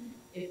least,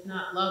 if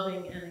not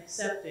loving and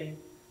accepting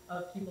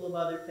of people of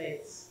other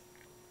faiths.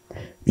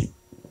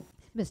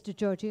 Mr.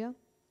 Giorgio.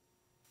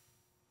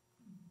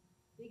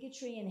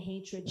 Bigotry and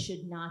hatred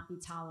should not be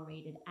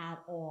tolerated at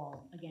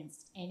all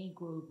against any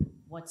group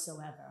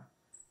whatsoever.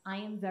 I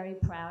am very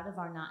proud of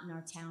our Not in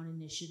Our Town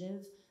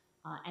initiative,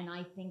 and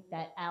I think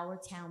that our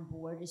town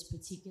board is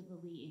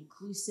particularly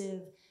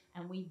inclusive,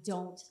 and we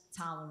don't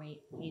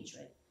tolerate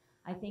hatred.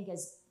 I think,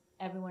 as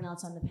everyone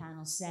else on the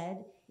panel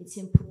said, it's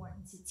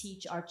important to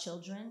teach our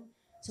children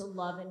to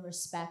love and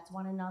respect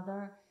one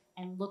another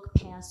and look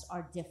past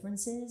our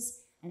differences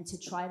and to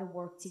try to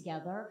work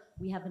together.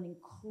 We have an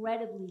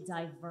incredibly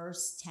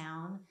diverse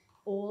town,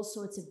 all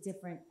sorts of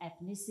different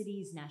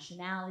ethnicities,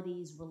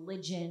 nationalities,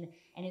 religion,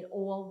 and it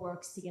all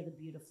works together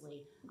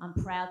beautifully. I'm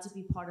proud to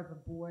be part of a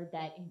board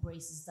that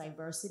embraces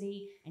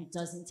diversity and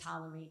doesn't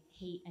tolerate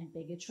hate and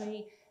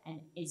bigotry and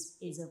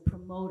is a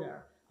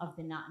promoter of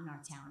the Not in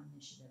Our Town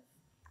initiative.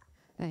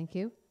 Thank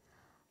you.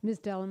 Ms.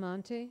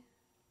 Delamonte.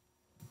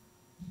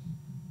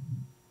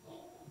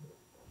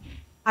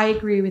 I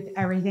agree with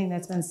everything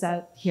that's been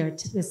said here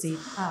this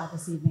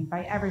evening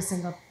by every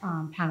single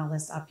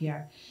panelist up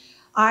here.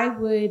 I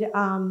would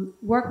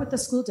work with the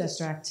school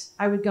district.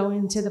 I would go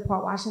into the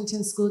Port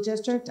Washington School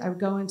District. I would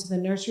go into the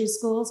nursery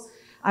schools.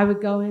 I would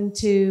go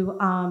into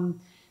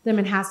the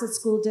Manhasset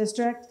School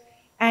District,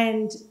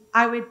 and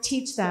I would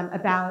teach them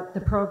about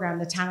the program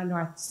the town of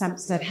North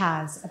Hempstead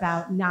has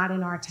about Not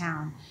in Our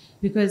Town,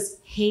 because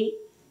hate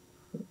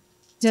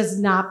does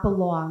not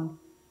belong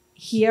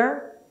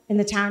here in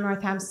the town of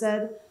North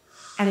Hempstead,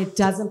 and it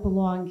doesn't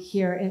belong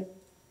here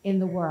in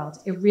the world.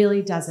 It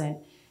really doesn't.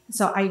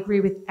 So I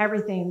agree with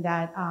everything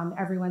that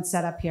everyone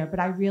said up here,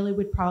 but I really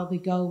would probably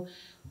go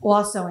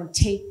also and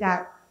take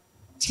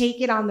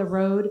it on the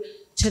road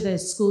to the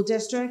school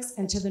districts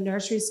and to the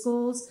nursery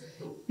schools,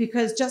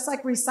 because just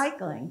like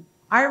recycling,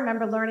 I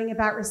remember learning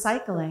about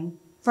recycling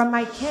from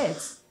my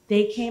kids.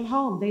 They came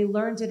home, they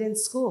learned it in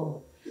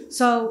school.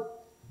 So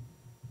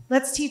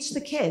let's teach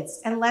the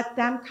kids and let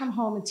them come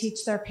home and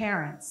teach their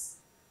parents.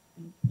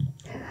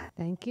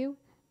 Thank you.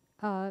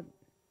 Mr.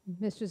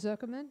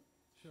 Zuckerman?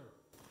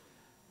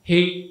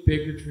 Hate,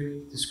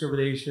 bigotry,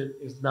 discrimination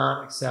is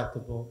not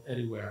acceptable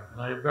anywhere.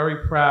 And I am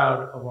very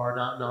proud of our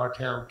Not in Our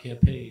Town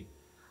campaign.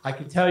 I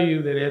can tell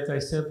you that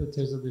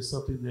anti-Semitism is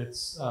something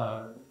that's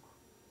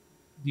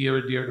near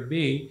and dear to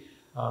me.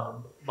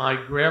 My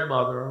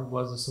grandmother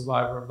was a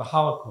survivor of the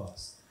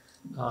Holocaust.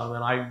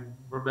 And I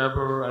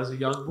remember as a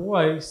young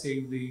boy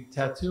seeing the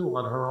tattoo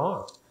on her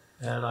arm.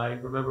 And I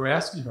remember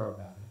asking her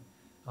about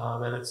it.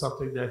 And it's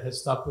something that has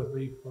stuck with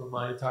me for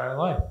my entire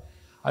life.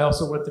 I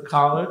also went to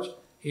college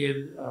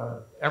in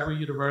Emory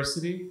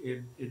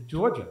University in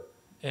Georgia.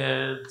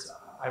 And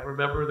I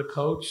remember the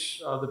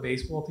coach of the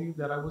baseball team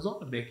that I was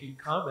on making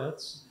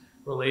comments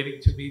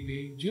relating to me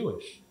being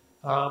Jewish.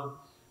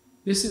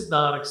 This is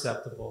not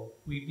acceptable.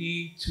 We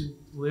need to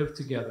live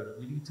together.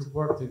 We need to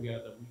work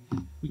together.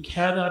 We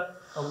cannot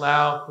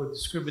allow for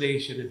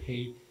discrimination and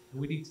hate.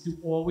 And we need to do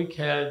all we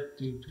can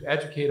to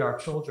educate our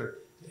children,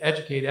 to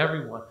educate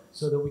everyone,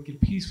 so that we can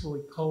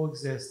peacefully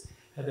coexist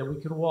and that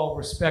we can all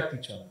respect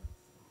each other.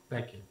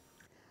 Thank you.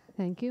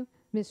 Thank you.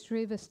 Ms.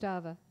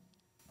 Srivastava?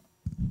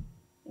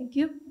 Thank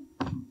you.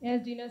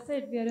 As Dina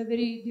said, we are a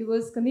very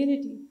diverse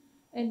community,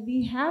 and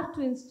we have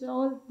to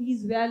install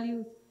these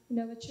values in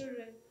our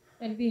children,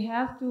 and we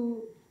have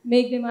to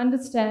make them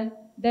understand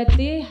that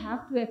they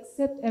have to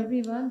accept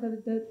everyone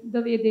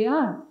the way they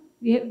are.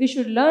 We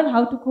should learn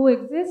how to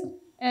coexist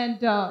and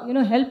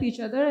help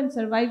each other and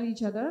survive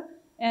each other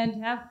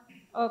and have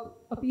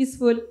a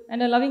peaceful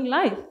and a loving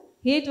life.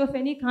 Hate of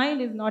any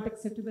kind is not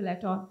acceptable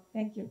at all.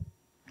 Thank you.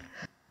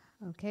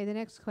 Okay, the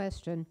next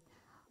question.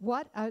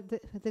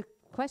 The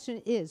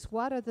question is,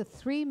 what are the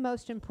 3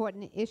 most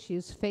important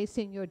issues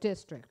facing your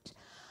district?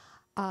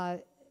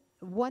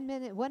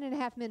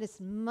 1.5 minutes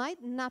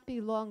might not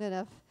be long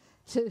enough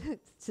to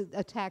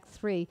attack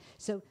 3,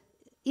 so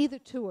either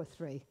 2 or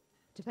 3,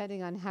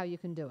 depending on how you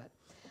can do it.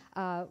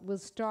 We'll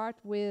start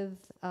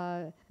with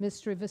Ms.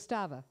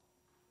 Srivastava.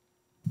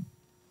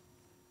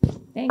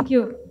 Thank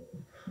you.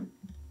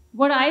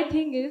 What I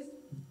think is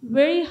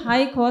very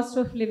high cost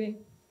of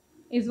living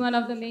is one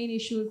of the main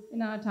issues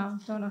in our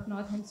town of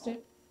North Hempstead.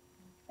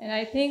 And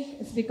I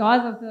think it's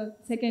because of the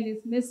second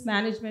is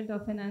mismanagement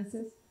of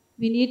finances.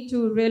 We need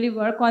to really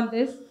work on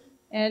this,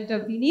 and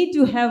we need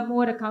to have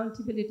more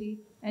accountability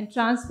and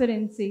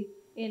transparency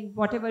in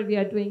whatever we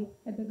are doing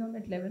at the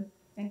government level.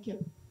 Thank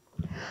you.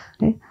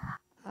 Okay.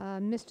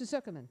 Mr.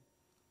 Zuckerman?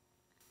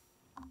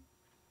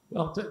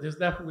 Well, there's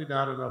definitely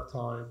not enough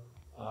time,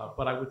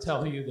 but I would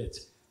tell you that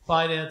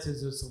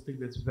finances is something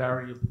that's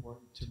very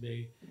important to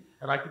me.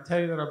 And I can tell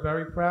you that I'm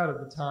very proud of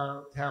the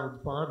town's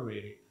bond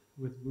rating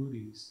with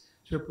Moody's,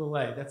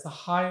 AAA. That's the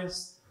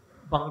highest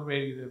bond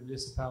rating that a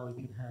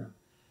municipality can have.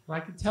 And I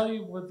can tell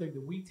you one thing,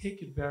 that we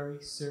take it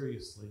very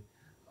seriously.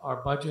 Our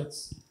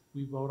budgets,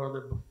 we vote on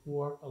them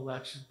before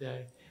Election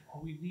Day.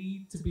 And we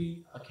need to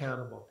be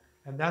accountable.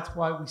 And that's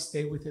why we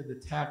stay within the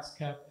tax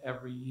cap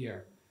every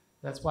year.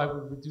 That's why we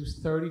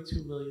reduced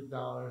 $32 million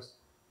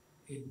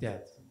in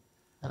debt.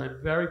 And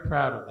I'm very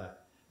proud of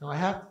that. Now, I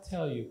have to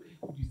tell you,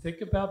 when you think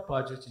about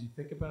budgets and you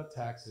think about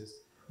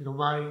taxes,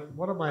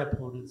 one of my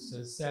opponents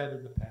has said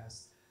in the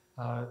past,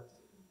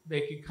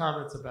 making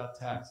comments about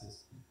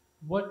taxes.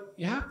 What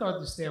you have to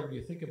understand when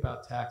you think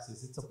about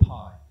taxes, it's a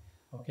pie,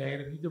 okay?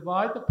 And if you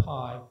divide the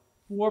pie,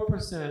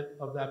 4%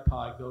 of that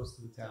pie goes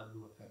to the town of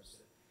North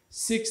Hempstead.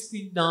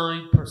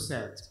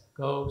 69%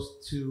 goes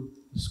to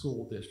the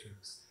school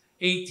districts.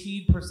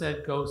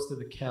 18% goes to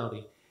the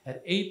county, and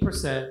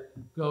 8%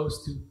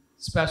 goes to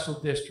special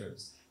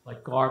districts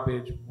like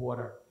garbage,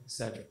 water,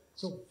 etc.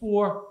 So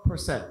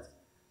 4%.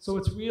 So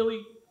it's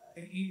really,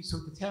 so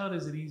the town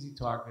is an easy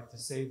target to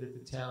say that the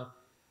town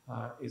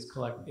is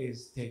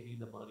taking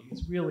the money.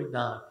 It's really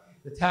not.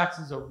 The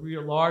taxes are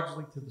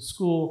largely to the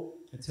school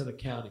and to the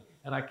county.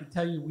 And I can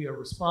tell you we are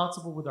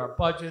responsible with our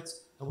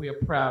budgets, and we are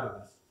proud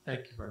of it.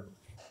 Thank you very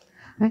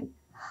much.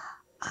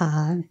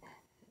 Right.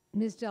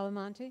 Ms.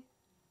 Delamonte?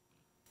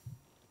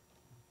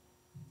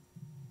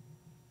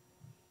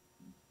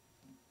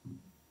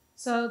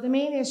 So the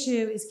main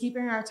issue is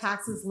keeping our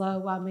taxes low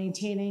while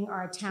maintaining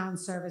our town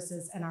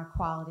services and our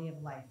quality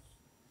of life.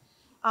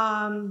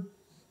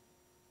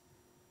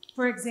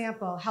 For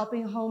example,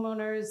 helping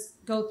homeowners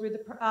go through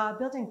the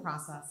building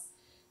process,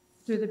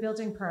 through the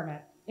building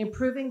permit,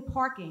 improving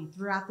parking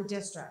throughout the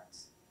district,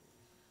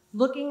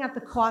 looking at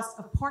the cost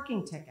of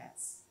parking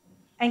tickets,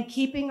 and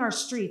keeping our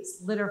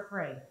streets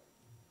litter-free.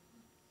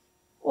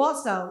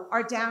 Also,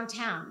 our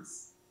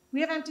downtowns. We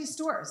have empty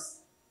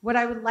stores. What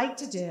I would like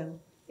to do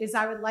is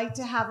I would like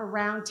to have a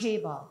round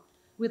table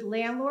with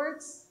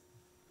landlords,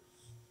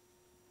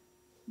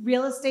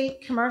 real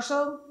estate,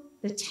 commercial,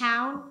 the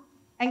town,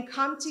 and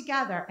come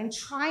together and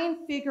try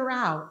and figure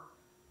out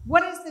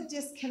what is the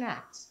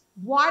disconnect.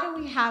 Why do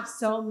we have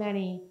so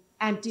many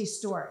empty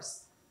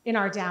stores in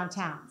our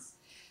downtowns?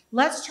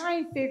 Let's try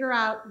and figure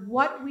out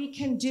what we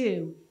can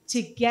do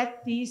to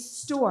get these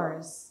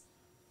stores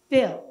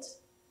filled.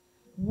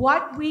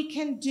 What we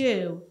can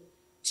do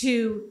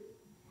to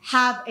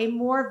have a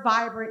more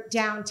vibrant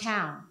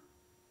downtown.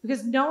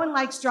 Because no one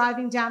likes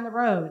driving down the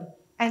road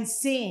and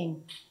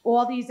seeing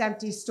all these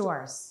empty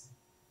stores.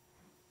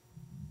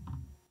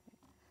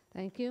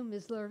 Thank you.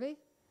 Ms. Lurvy?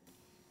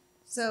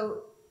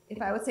 So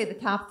if I would say the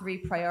top 3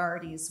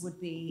 priorities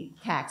would be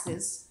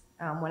taxes.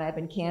 When I've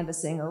been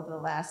canvassing over the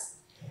last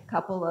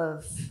couple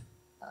of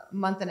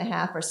month and a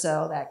half or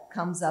so, that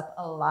comes up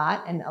a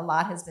lot, and a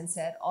lot has been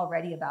said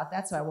already about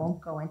that, so I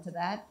won't go into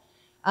that.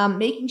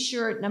 Making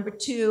sure, number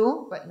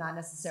 2, but not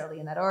necessarily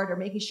in that order,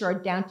 making sure our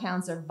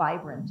downtowns are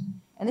vibrant.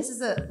 And this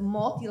is a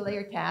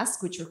multi-layer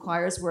task which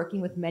requires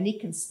working with many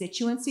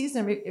constituencies,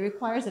 and it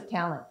requires a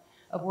talent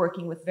of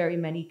working with very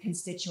many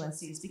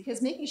constituencies,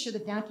 because making sure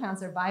that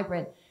downtowns are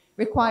vibrant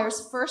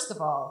requires, first of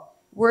all,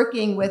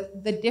 working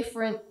with the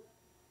different,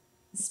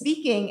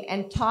 speaking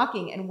and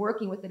talking and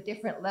working with the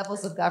different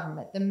levels of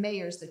government, the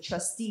mayors, the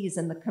trustees,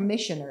 and the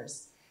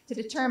commissioners, to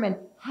determine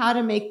how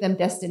to make them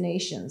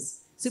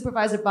destinations.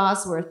 Supervisor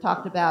Bosworth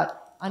talked about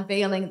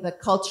unveiling the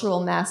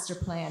cultural master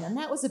plan, and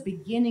that was a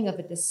beginning of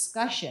a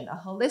discussion, a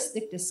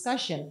holistic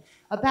discussion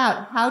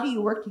about how do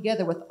you work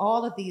together with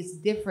all of these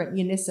different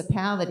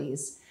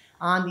municipalities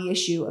on the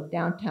issue of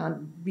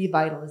downtown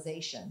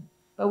revitalization.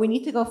 But we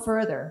need to go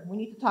further. We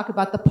need to talk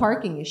about the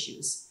parking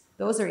issues.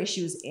 Those are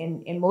issues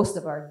in most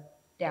of our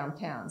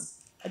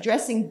downtowns.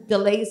 Addressing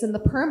delays in the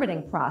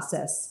permitting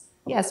process.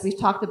 Yes, we've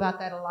talked about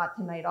that a lot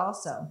tonight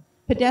also.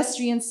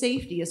 Pedestrian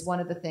safety is one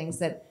of the things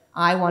that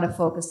I want to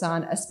focus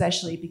on,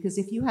 especially because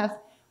if you have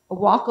a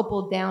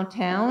walkable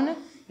downtown,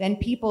 then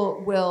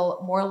people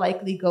will more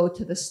likely go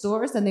to the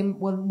stores, and they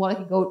will more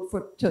likely go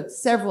to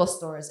several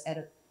stores at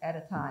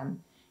a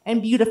time.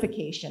 And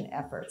beautification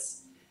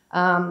efforts.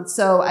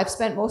 So I've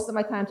spent most of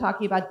my time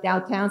talking about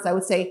downtowns. I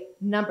would say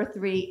number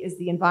 3 is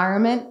the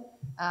environment.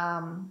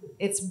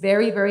 It's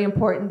very, very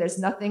important. There's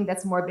nothing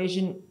that's more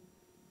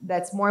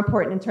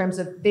important in terms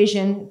of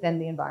vision than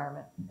the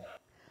environment.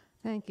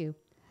 Thank you.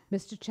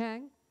 Mr.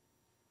 Chang?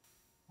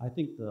 I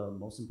think the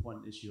most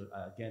important issue,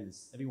 again,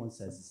 is everyone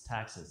says is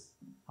taxes.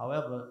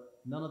 However,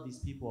 none of these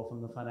people are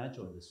from the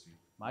financial industry.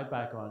 My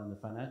background in the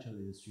financial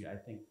industry, I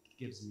think,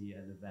 gives me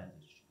an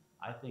advantage.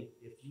 I think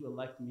if you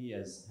elect me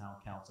as town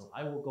council,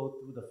 I will go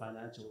through the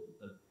financial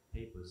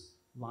papers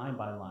line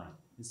by line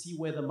and see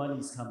where the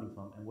money's coming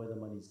from and where the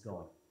money's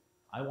going.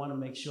 I want to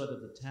make sure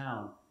that the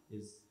town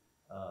is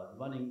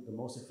running the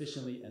most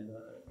efficiently and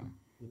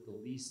with the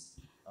least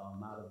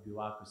amount of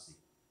bureaucracy.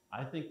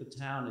 I think the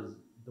town is,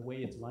 the way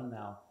it's run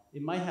now,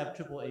 it might have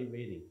AAA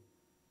rating,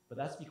 but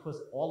that's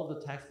because all of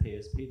the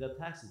taxpayers pay their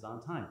taxes on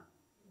time.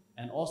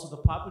 And also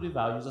the property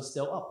values are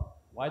still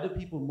up. Why do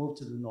people move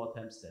to the North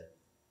Hempstead?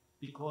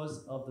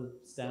 Because of the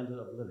standard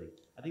of living.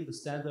 I think the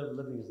standard of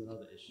living is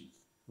another issue.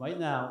 Right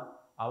now,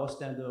 our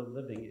standard of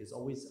living is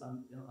always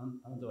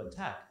under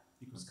attack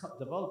because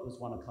developers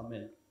want to come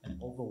in and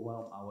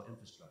overwhelm our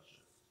infrastructure.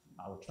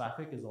 Our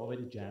traffic is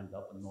already jammed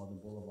up on Northern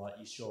Boulevard,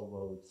 East Shore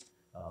Road.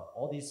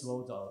 All these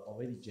roads are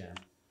already jammed.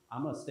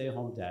 I'm a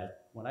stay-at-home dad.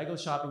 When I go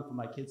shopping for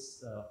my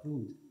kids'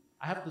 food,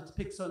 I have to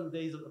pick certain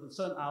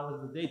hours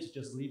of the day to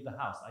just leave the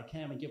house. I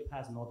can't even get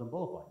past Northern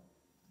Boulevard.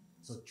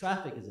 So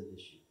traffic is an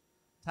issue.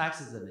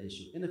 Taxes is an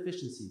issue.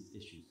 Inefficiencies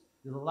issues.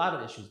 There's a lot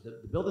of issues.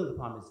 The building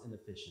department is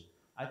inefficient.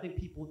 I think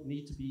people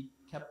need to be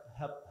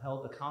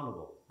held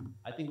accountable.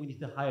 I think we need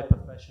to hire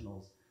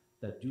professionals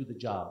that do the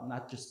job,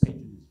 not just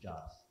patronage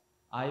jobs.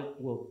 I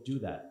will do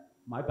that.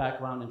 My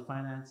background in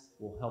finance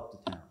will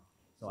help the town.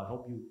 So I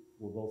hope you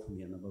will vote for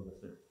me on November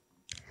 5th.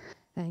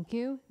 Thank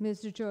you.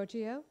 Mr.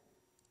 Giorgio?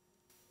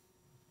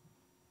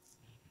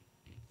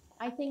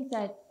 I think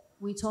that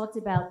we talked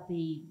about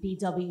the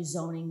BW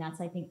zoning.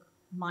 That's, I think,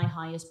 my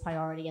highest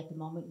priority at the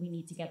moment. We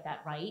need to get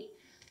that right.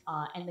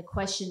 And the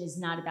question is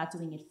not about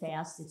doing it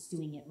fast, it's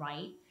doing it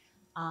right.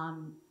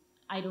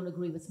 I don't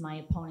agree with my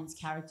opponent's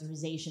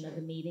characterization of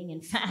the meeting.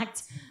 In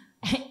fact,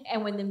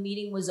 and when the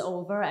meeting was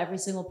over, every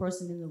single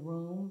person in the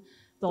room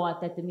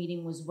thought that the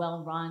meeting was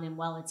well run and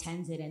well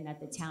attended and that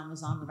the town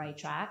was on the right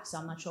track. So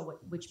I'm not sure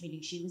which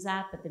meeting she was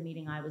at, but the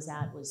meeting I was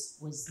at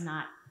was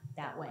not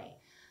that way.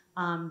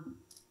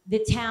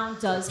 The town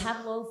does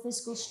have low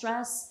fiscal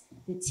stress.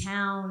 The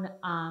town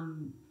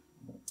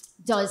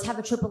does have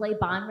a AAA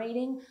bond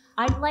rating.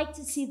 I'd like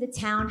to see the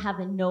town have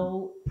a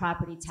no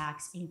property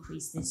tax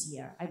increase this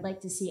year. I'd like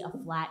to see a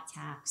flat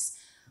tax.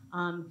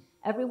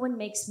 Everyone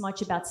makes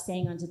much about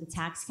staying under the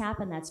tax cap,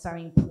 and that's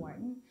very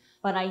important.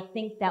 But I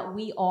think that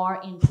we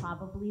are in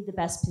probably the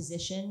best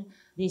position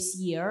this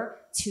year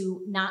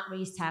to not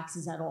raise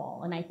taxes at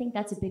all. And I think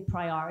that's a big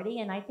priority.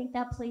 And I think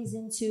that plays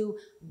into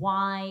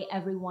why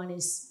everyone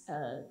is,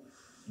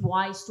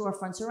 why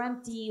storefronts are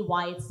empty,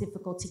 why it's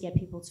difficult to get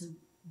people to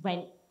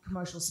rent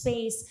commercial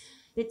space.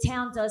 The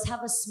town does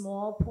have a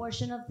small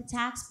portion of the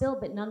tax bill,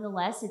 but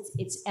nonetheless,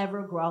 it's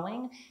ever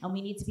growing, and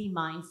we need to be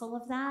mindful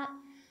of that.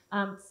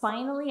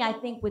 Finally, I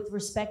think with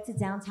respect to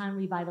downtown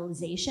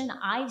revitalization,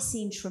 I've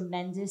seen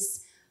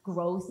tremendous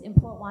growth in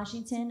Port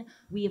Washington.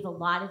 We have a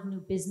lot of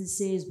new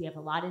businesses, we have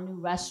a lot of new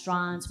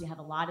restaurants, we have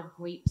a lot of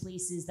great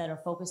places that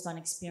are focused on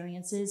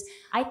experiences.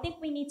 I think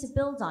we need to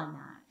build on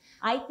that.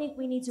 I think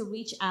we need to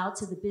reach out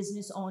to the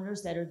business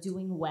owners that are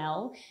doing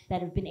well,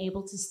 that have been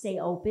able to stay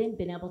open,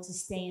 been able to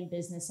stay in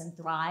business and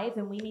thrive,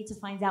 and we need to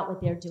find out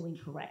what they're doing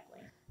correctly.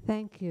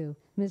 Thank you.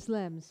 Ms.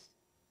 Lems.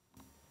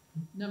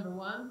 Number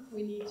one,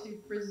 we need to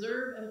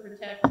preserve and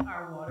protect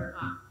our water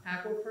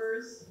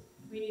aquifers.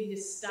 We need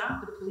to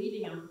stop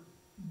depleting them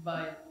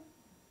by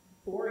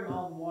pouring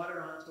all the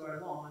water onto our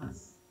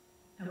lawns.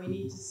 And we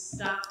need to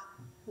stop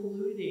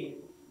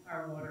polluting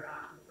our water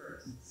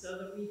aquifers so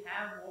that we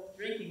have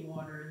drinking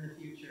water in the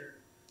future.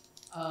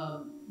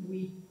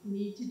 We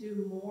need to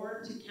do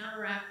more to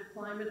counteract the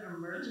climate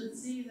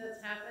emergency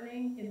that's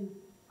happening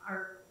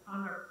on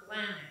our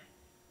planet.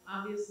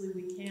 Obviously,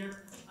 we can't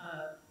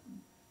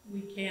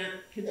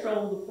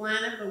control the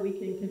planet, but we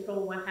can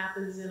control what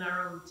happens in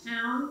our own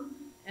town.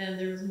 And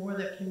there's more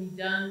that can be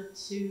done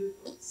to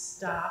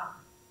stop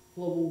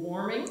global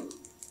warming.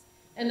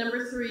 And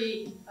number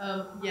three,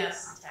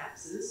 yes,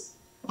 taxes.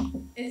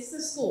 It's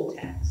the school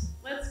tax.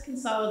 Let's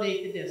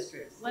consolidate the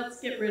districts.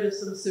 Let's get rid of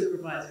some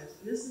supervisors.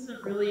 This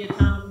isn't really a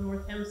town of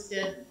North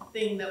Hempstead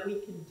thing that we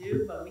can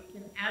do, but we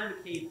can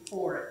advocate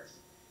for it.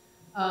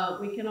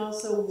 We can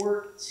also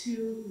work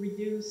to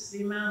reduce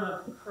the amount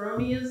of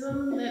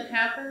cronyism that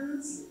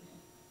happens,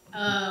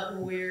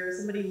 where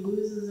somebody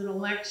loses an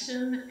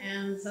election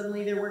and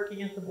suddenly they're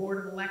working at the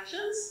Board of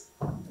Elections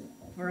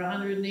for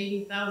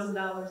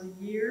 $180,000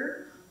 a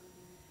year.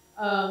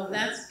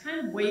 That's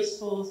kind of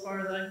wasteful as far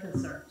as I'm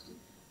concerned.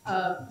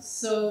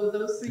 So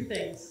those three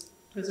things: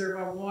 preserve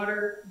our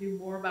water, do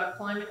more about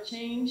climate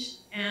change,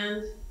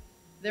 and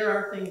there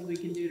are things we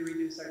can do to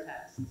reduce our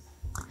taxes.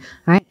 All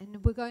right,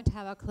 and we're going to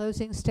have our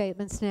closing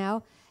statements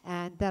now,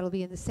 and that'll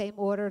be in the same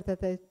order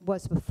that it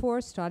was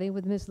before, starting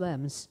with Ms.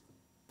 Lems.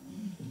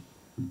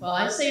 Well,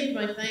 I saved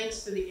my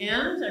thanks for the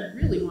end. I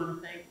really want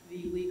to thank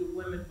the League of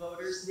Women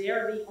Voters. They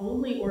are the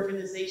only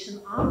organization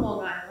on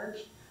Long Island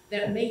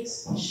that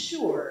makes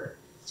sure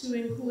to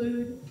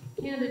include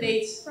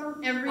candidates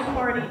from every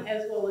party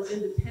as well as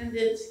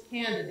independent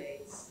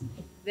candidates.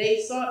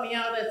 They sought me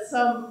out at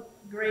some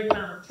great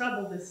amount of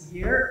trouble this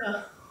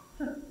year.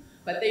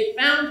 But they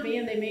found me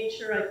and they made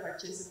sure I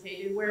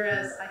participated,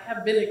 whereas I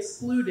have been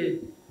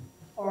excluded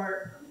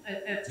or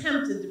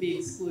attempted to be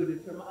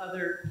excluded from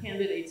other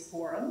candidates'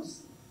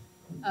 forums.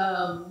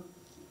 The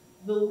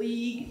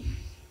League,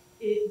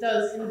 it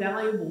does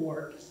invaluable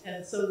work,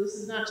 and so this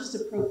is not just a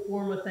pro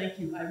forma thank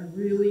you. I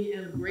really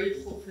am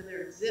grateful for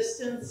their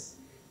existence,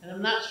 and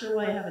I'm not sure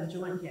why I haven't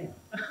joined yet.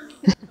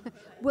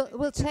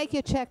 We'll take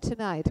your check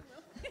tonight.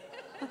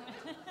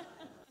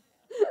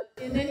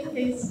 In any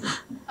case,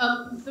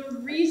 the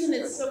reason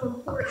it's so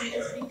important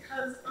is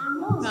because on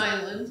Long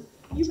Island,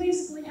 you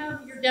basically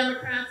have your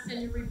Democrats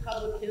and your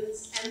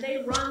Republicans, and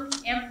they run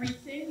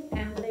everything,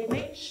 and they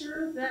make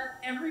sure that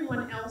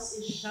everyone else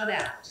is shut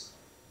out.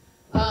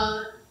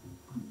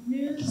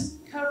 News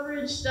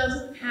coverage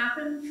doesn't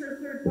happen for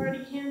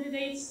third-party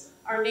candidates.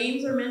 Our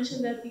names are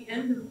mentioned at the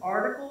end of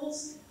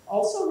articles.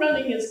 Also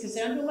running is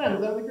Cassandra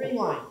Lems on the Green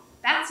Line.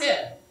 That's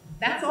it.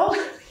 That's all.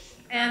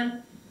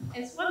 And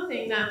it's one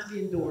thing not to be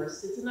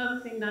endorsed. It's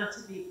another thing not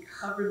to be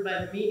covered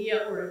by the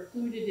media or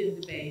included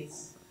in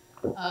debates.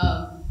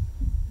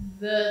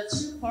 The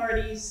two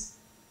parties,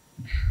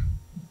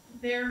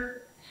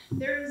 there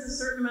is a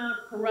certain amount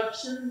of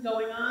corruption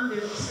going on.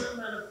 There's a certain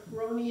amount of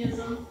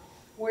cronyism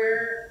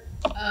where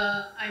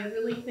I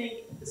really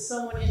think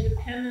someone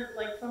independent,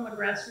 like from a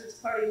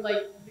grassroots party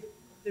like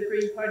the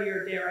Green Party,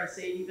 or dare I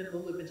say even the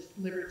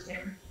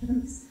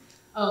Libertarians,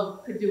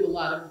 could do a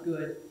lot of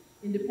good.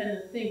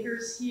 Independent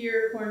thinkers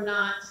here who are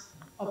not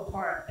a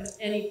part of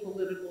any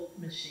political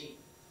machine.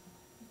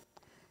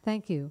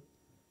 Thank you.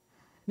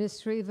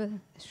 Ms.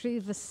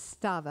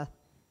 Shrivastava.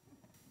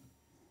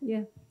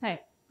 Yeah,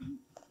 hi.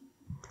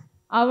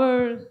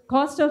 Our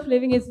cost of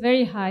living is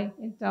very high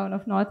in town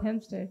of North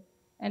Hempstead,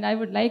 and I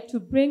would like to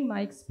bring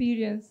my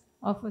experience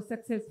of a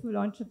successful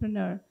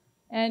entrepreneur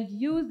and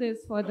use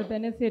this for the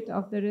benefit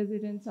of the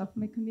residents of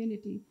my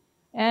community.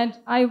 And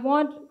I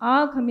want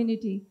our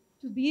community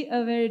to be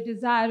a very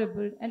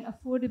desirable and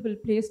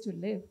affordable place to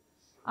live.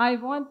 I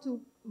want to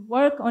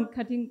work on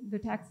cutting the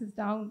taxes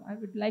down. I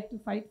would like to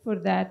fight for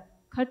that,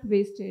 cut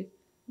wastage,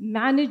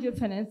 manage your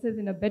finances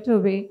in a better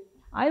way.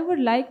 I would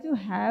like to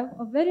have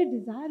a very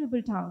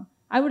desirable town.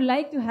 I would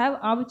like to have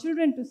our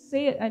children to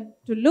say and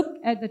to look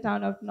at the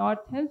town of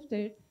North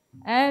Hempstead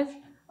as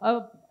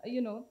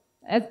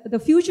as the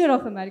future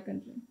of American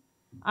dream.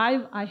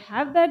 I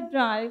have that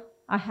drive,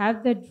 I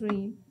have that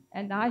dream,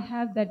 and I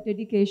have that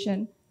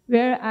dedication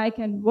where I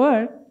can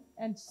work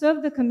and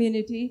serve the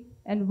community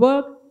and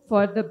work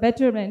for the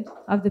betterment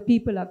of the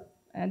people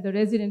and the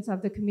residents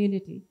of the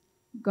community.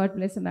 God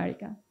bless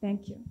America.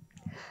 Thank you.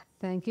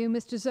 Thank you.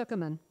 Mr.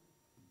 Zuckerman.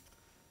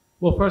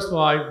 Well, first of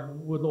all, I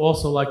would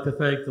also like to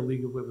thank the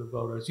League of Women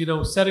Voters. You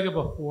know, setting up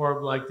a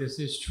forum like this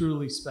is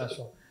truly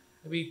special.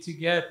 I mean,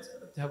 to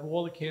have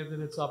all the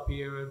candidates up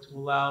here and to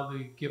allow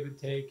the give and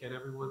take and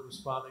everyone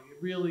responding,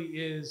 it really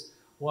is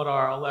what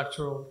our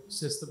electoral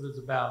system is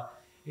about.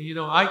 And, you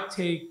know, I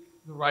take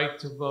the right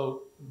to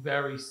vote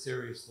very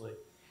seriously.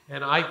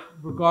 And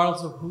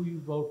regardless of who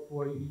you vote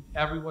for,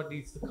 everyone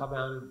needs to come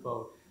out and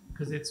vote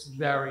because it's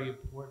very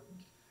important.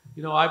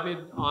 You know, I've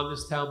been on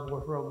this town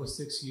board for over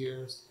 6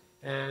 years,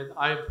 and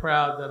I am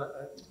proud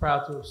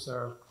to have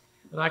served.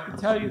 And I can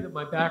tell you that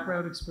my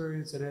background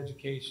experience in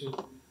education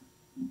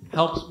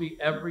helps me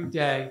every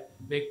day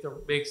make the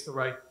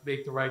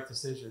right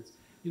decisions.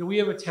 You know, we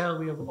have a town,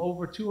 we have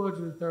over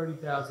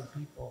 230,000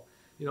 people.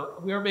 You know,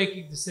 we are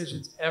making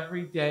decisions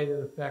every day that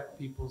affect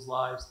people's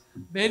lives.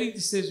 Many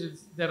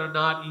decisions that are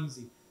not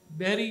easy.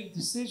 Many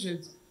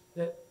decisions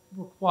that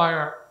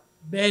require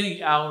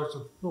many hours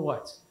of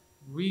thought,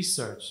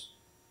 research.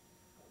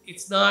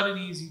 It's not an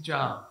easy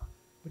job,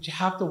 but you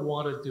have to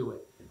want to do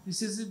it.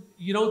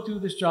 You don't do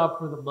this job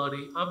for the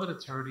money. I'm an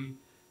attorney.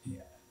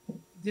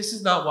 This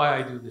is not why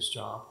I do this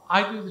job.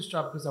 I do this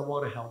job because I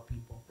want to help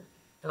people.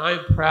 And I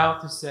am proud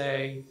to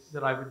say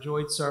that I've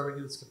enjoyed serving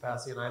in this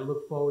capacity, and I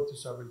look forward to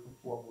serving for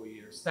 4 more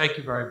years. Thank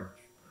you very much.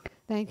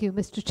 Thank you.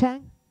 Mr.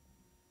 Chang?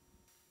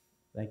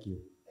 Thank you.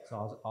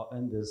 So I'll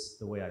end this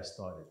the way I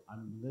started.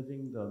 I'm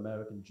living the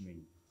American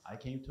dream. I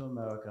came to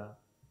America,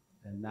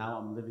 and now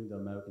I'm living the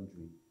American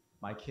dream.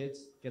 My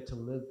kids get to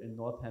live in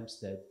North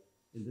Hempstead,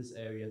 in this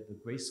area, the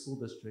great school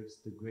districts,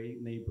 the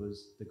great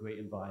neighbors, the great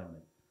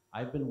environment.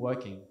 I've been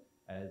working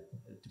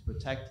to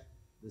protect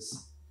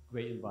this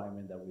great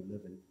environment that we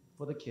live in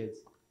for the kids,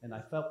 and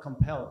I felt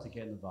compelled to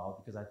get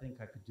involved because I think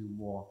I could do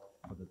more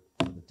for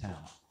the town.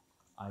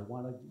 I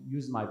want to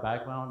use my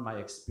background, my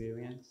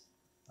experience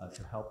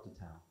to help the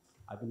town.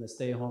 I've been a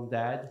stay-at-home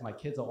dad. My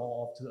kids are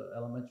all off to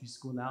elementary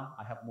school now.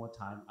 I have more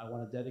time. I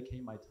want to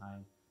dedicate my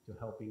time to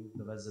helping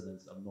the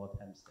residents of North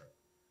Hempstead.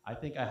 I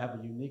think I have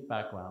a unique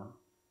background.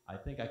 I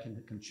think I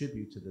can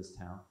contribute to this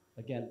town.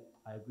 Again,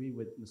 I agree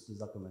with Mr.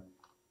 Zuckerman.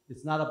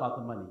 It's not about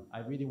the money. I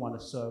really want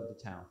to serve the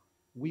town.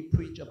 We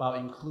preach about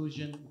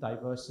inclusion,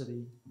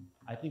 diversity.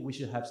 I think we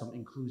should have some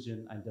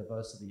inclusion and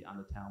diversity on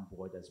the town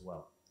board as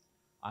well.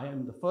 I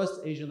am the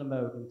first Asian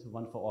American to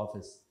run for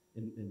office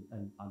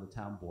on the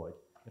town board.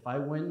 If I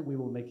win, we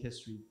will make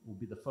history. We'll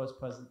be the first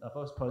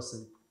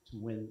person to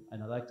win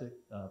an elected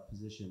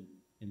position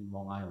in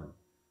Long Island.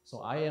 So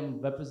I am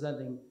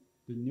representing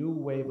the new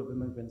wave of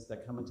immigrants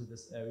that come into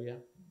this area.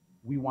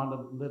 We want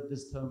to live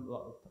this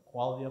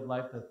quality of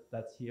life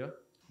that's here.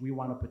 We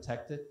want to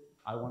protect it.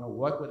 I want to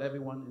work with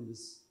everyone in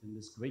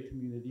this great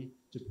community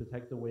to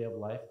protect the way of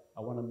life. I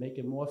want to make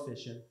it more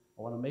efficient.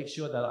 I want to make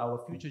sure that our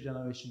future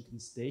generation can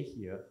stay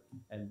here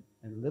and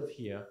live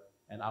here,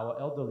 and our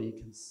elderly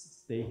can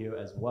stay here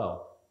as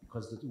well.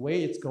 Because the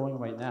way it's going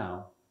right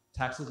now,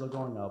 taxes are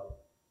going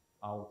up,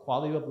 our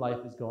quality of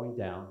life is going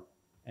down,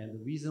 and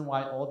the reason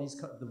why all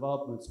these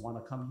developments want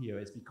to come here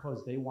is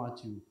because they want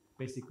to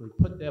basically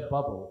put their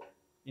bubble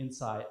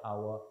inside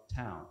our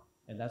town.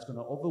 And that's going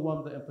to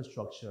overwhelm the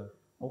infrastructure,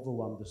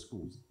 overwhelm the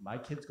schools. My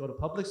kids go to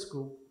public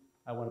school.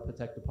 I want to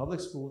protect the public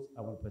schools.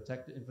 I want to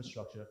protect the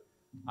infrastructure.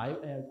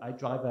 I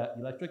drive an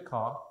electric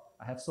car.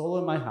 I have solar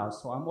in my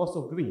house, so I'm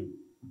also green.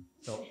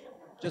 So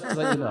just to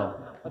let you know,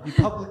 a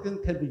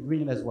Republican can be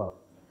green as well.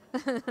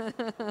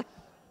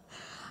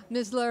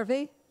 Ms.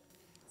 Lurvy?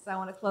 So I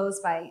want to close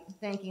by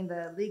thanking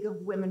the League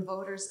of Women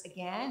Voters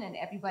again and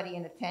everybody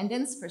in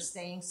attendance for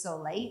staying so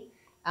late.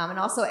 And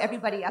also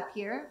everybody up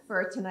here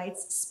for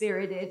tonight's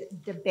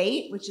spirited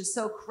debate, which is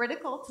so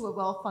critical to a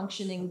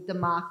well-functioning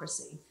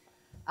democracy.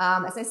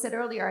 As I said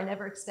earlier, I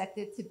never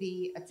expected to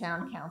be a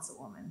town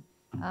councilwoman.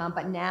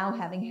 But now,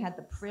 having had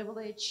the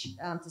privilege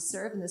to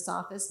serve in this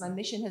office, my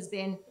mission has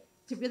been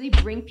to really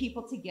bring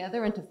people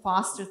together and to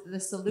foster the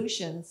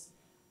solutions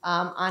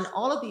on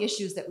all of the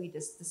issues that we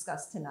just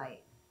discussed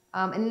tonight.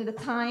 And at a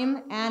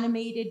time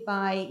animated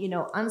by,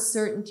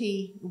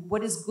 uncertainty,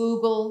 what is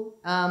Google?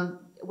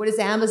 What is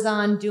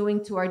Amazon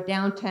doing to our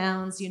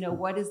downtowns?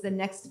 What is the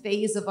next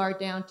phase of our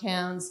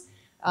downtowns?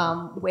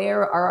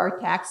 Where are our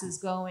taxes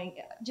going?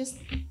 Just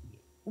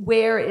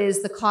where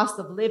is the cost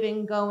of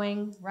living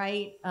going,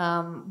 right?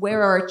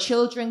 Where are our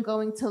children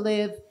going to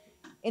live?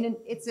 And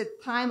it's a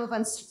time of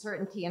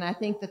uncertainty, and I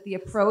think that the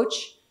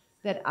approach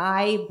that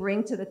I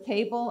bring to the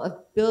table of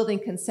building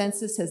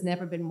consensus has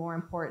never been more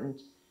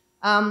important.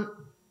 I'm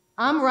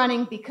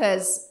running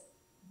because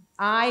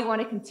I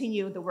want to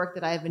continue the work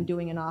that I've been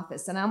doing in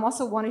office. And I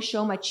also want to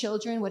show my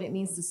children what it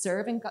means to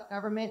serve in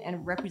government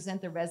and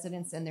represent the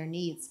residents and their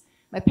needs.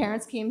 My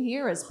parents came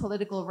here as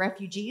political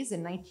refugees in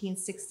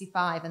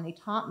 1965, and they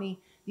taught me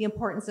the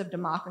importance of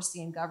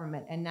democracy in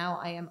government. And now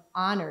I am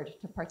honored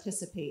to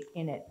participate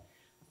in it.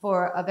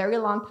 For a very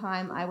long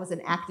time, I was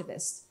an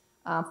activist,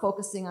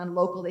 focusing on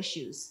local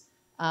issues.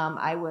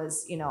 I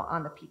was,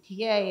 on the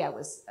PTA. I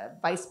was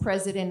vice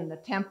president in the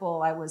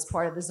Temple. I was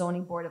part of the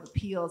Zoning Board of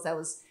Appeals. I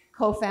was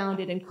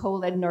co-founded and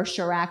co-led North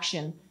Shore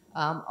Action,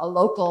 a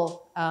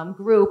local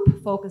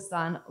group focused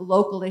on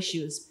local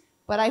issues.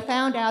 But I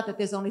found out that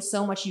there's only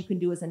so much you can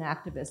do as an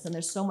activist, and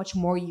there's so much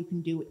more you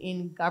can do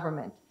in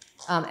government.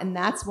 And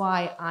that's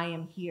why I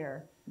am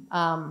here.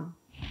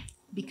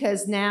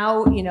 Because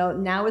now,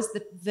 now is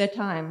the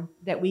time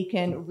that we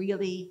can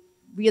really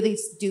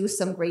do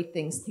some great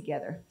things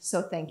together.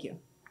 So thank you.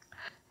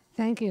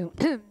 Thank you.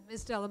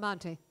 Ms.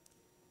 Delamonte.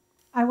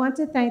 I want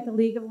to thank the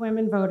League of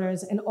Women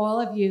Voters and all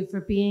of you for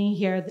being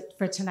here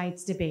for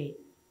tonight's debate.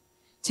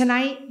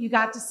 Tonight, you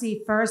got to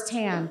see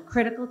firsthand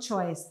critical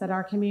choice that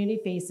our community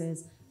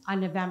faces on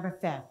November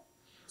 5th.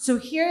 So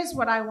here's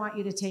what I want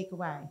you to take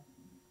away.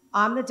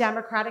 I'm the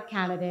Democratic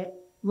candidate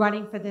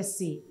running for this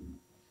seat.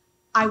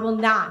 I will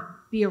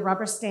not be a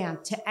rubber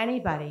stamp to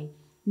anybody,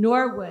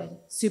 nor would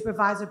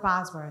Supervisor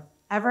Bosworth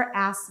ever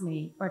ask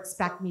me or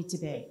expect me to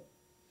be.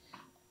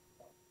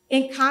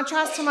 In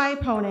contrast to my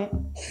opponent,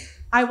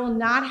 I will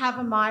not have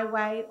a my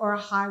way or a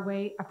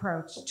highway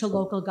approach to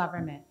local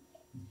government.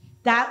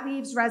 That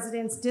leaves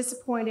residents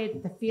disappointed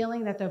with the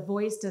feeling that their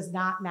voice does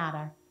not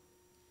matter.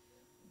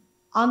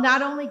 I'll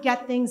not only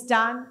get things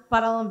done,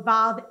 but I'll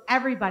involve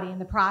everybody in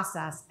the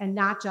process and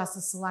not just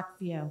a select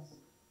few.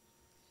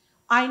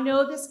 I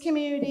know this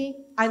community,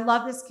 I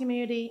love this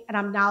community, and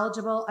I'm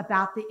knowledgeable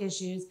about the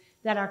issues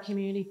that our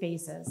community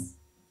faces.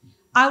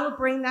 I will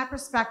bring that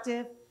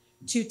perspective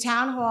to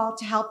Town Hall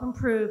to help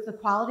improve the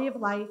quality of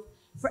life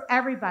for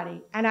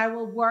everybody, and I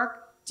will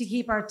work to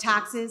keep our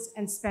taxes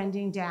and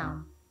spending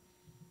down.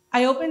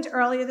 I opened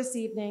earlier this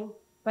evening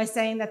by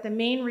saying that the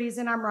main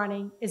reason I'm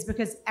running is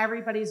because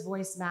everybody's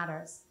voice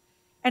matters.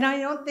 And I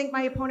don't think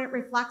my opponent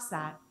reflects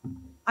that.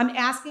 I'm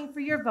asking for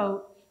your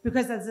vote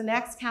because as the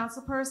next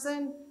council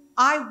person,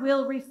 I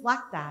will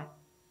reflect that.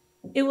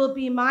 It will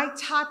be my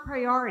top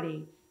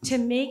priority to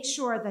make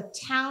sure the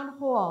Town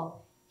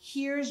Hall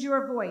hears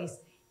your voice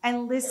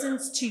and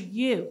listens to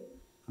you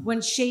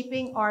when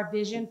shaping our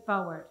vision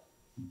forward.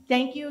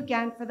 Thank you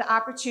again for the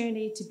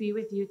opportunity to be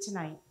with you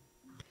tonight.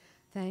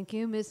 Thank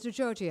you. Mr.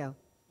 Giorgio.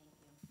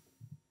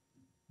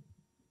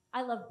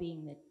 I love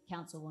being the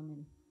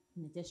councilwoman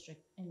in the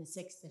district, in the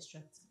 6th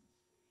district.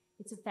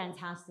 It's a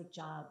fantastic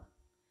job.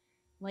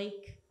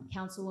 Like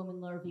Councilwoman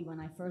Lurvy, when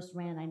I first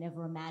ran, I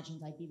never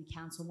imagined I'd be the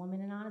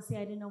councilwoman, and honestly,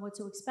 I didn't know what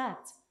to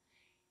expect.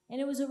 And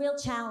it was a real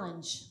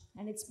challenge,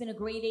 and it's been a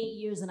great 8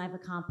 years, and I've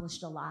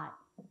accomplished a lot.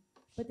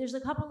 But there's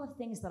a couple of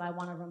things that I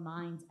want to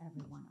remind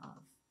everyone of.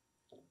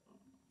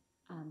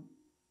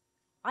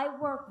 I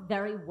work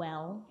very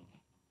well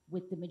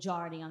with the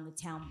majority on the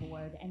town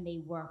board, and they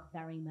work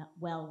very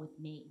well with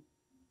me.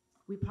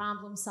 We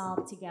problem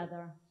solve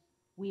together.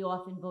 We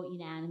often vote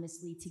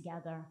unanimously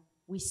together.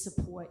 We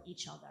support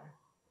each other.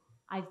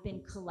 I've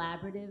been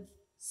collaborative,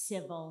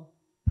 civil,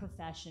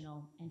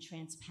 professional, and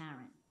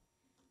transparent.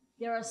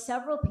 There are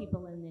several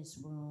people in this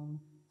room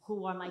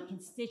who are my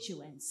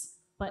constituents,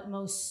 but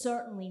most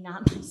certainly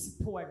not my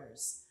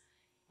supporters.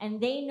 And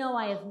they know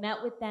I have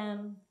met with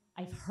them,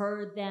 I've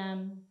heard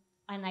them,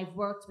 and I've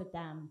worked with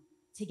them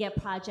to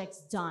get projects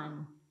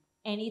done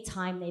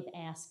anytime they've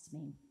asked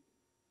me.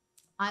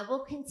 I will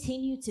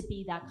continue to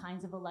be that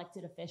kind of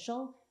elected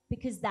official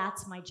because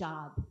that's my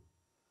job.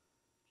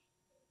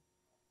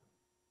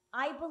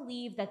 I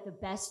believe that the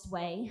best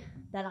way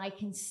that I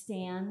can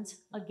stand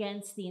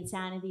against the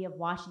insanity of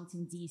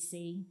Washington,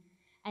 D.C.,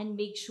 and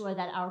make sure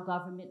that our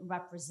government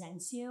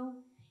represents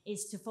you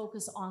is to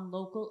focus on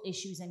local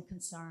issues and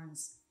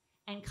concerns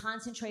and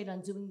concentrate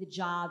on doing the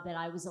job that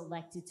I was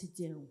elected to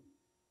do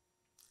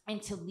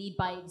and to lead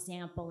by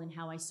example in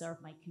how I serve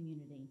my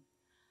community.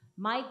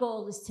 My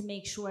goal is to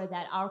make sure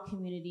that our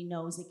community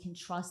knows it can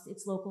trust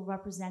its local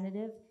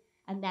representative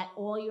and that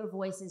all your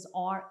voices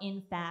are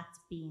in fact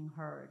being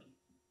heard.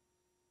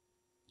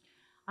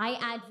 I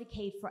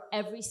advocate for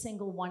every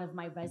single one of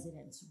my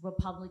residents,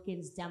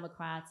 Republicans,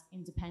 Democrats,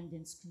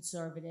 Independents,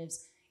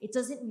 Conservatives. It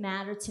doesn't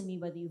matter to me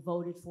whether you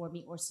voted for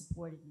me or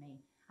supported me.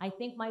 I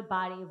think my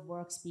body of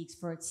work speaks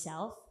for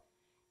itself,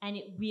 and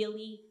it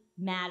really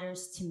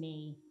matters to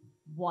me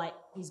what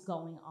is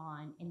going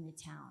on in the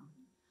town.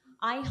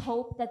 I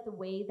hope that the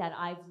way that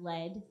I've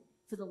led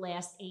for the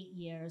last 8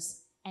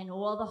 years and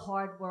all the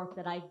hard work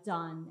that I've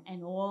done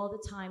and all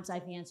the times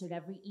I've answered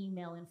every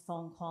email and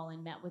phone call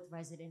and met with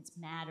residents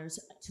matters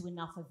to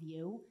enough of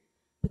you,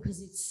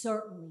 because it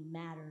certainly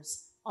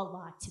matters a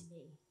lot to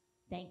me.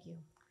 Thank you.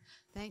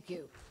 Thank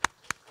you.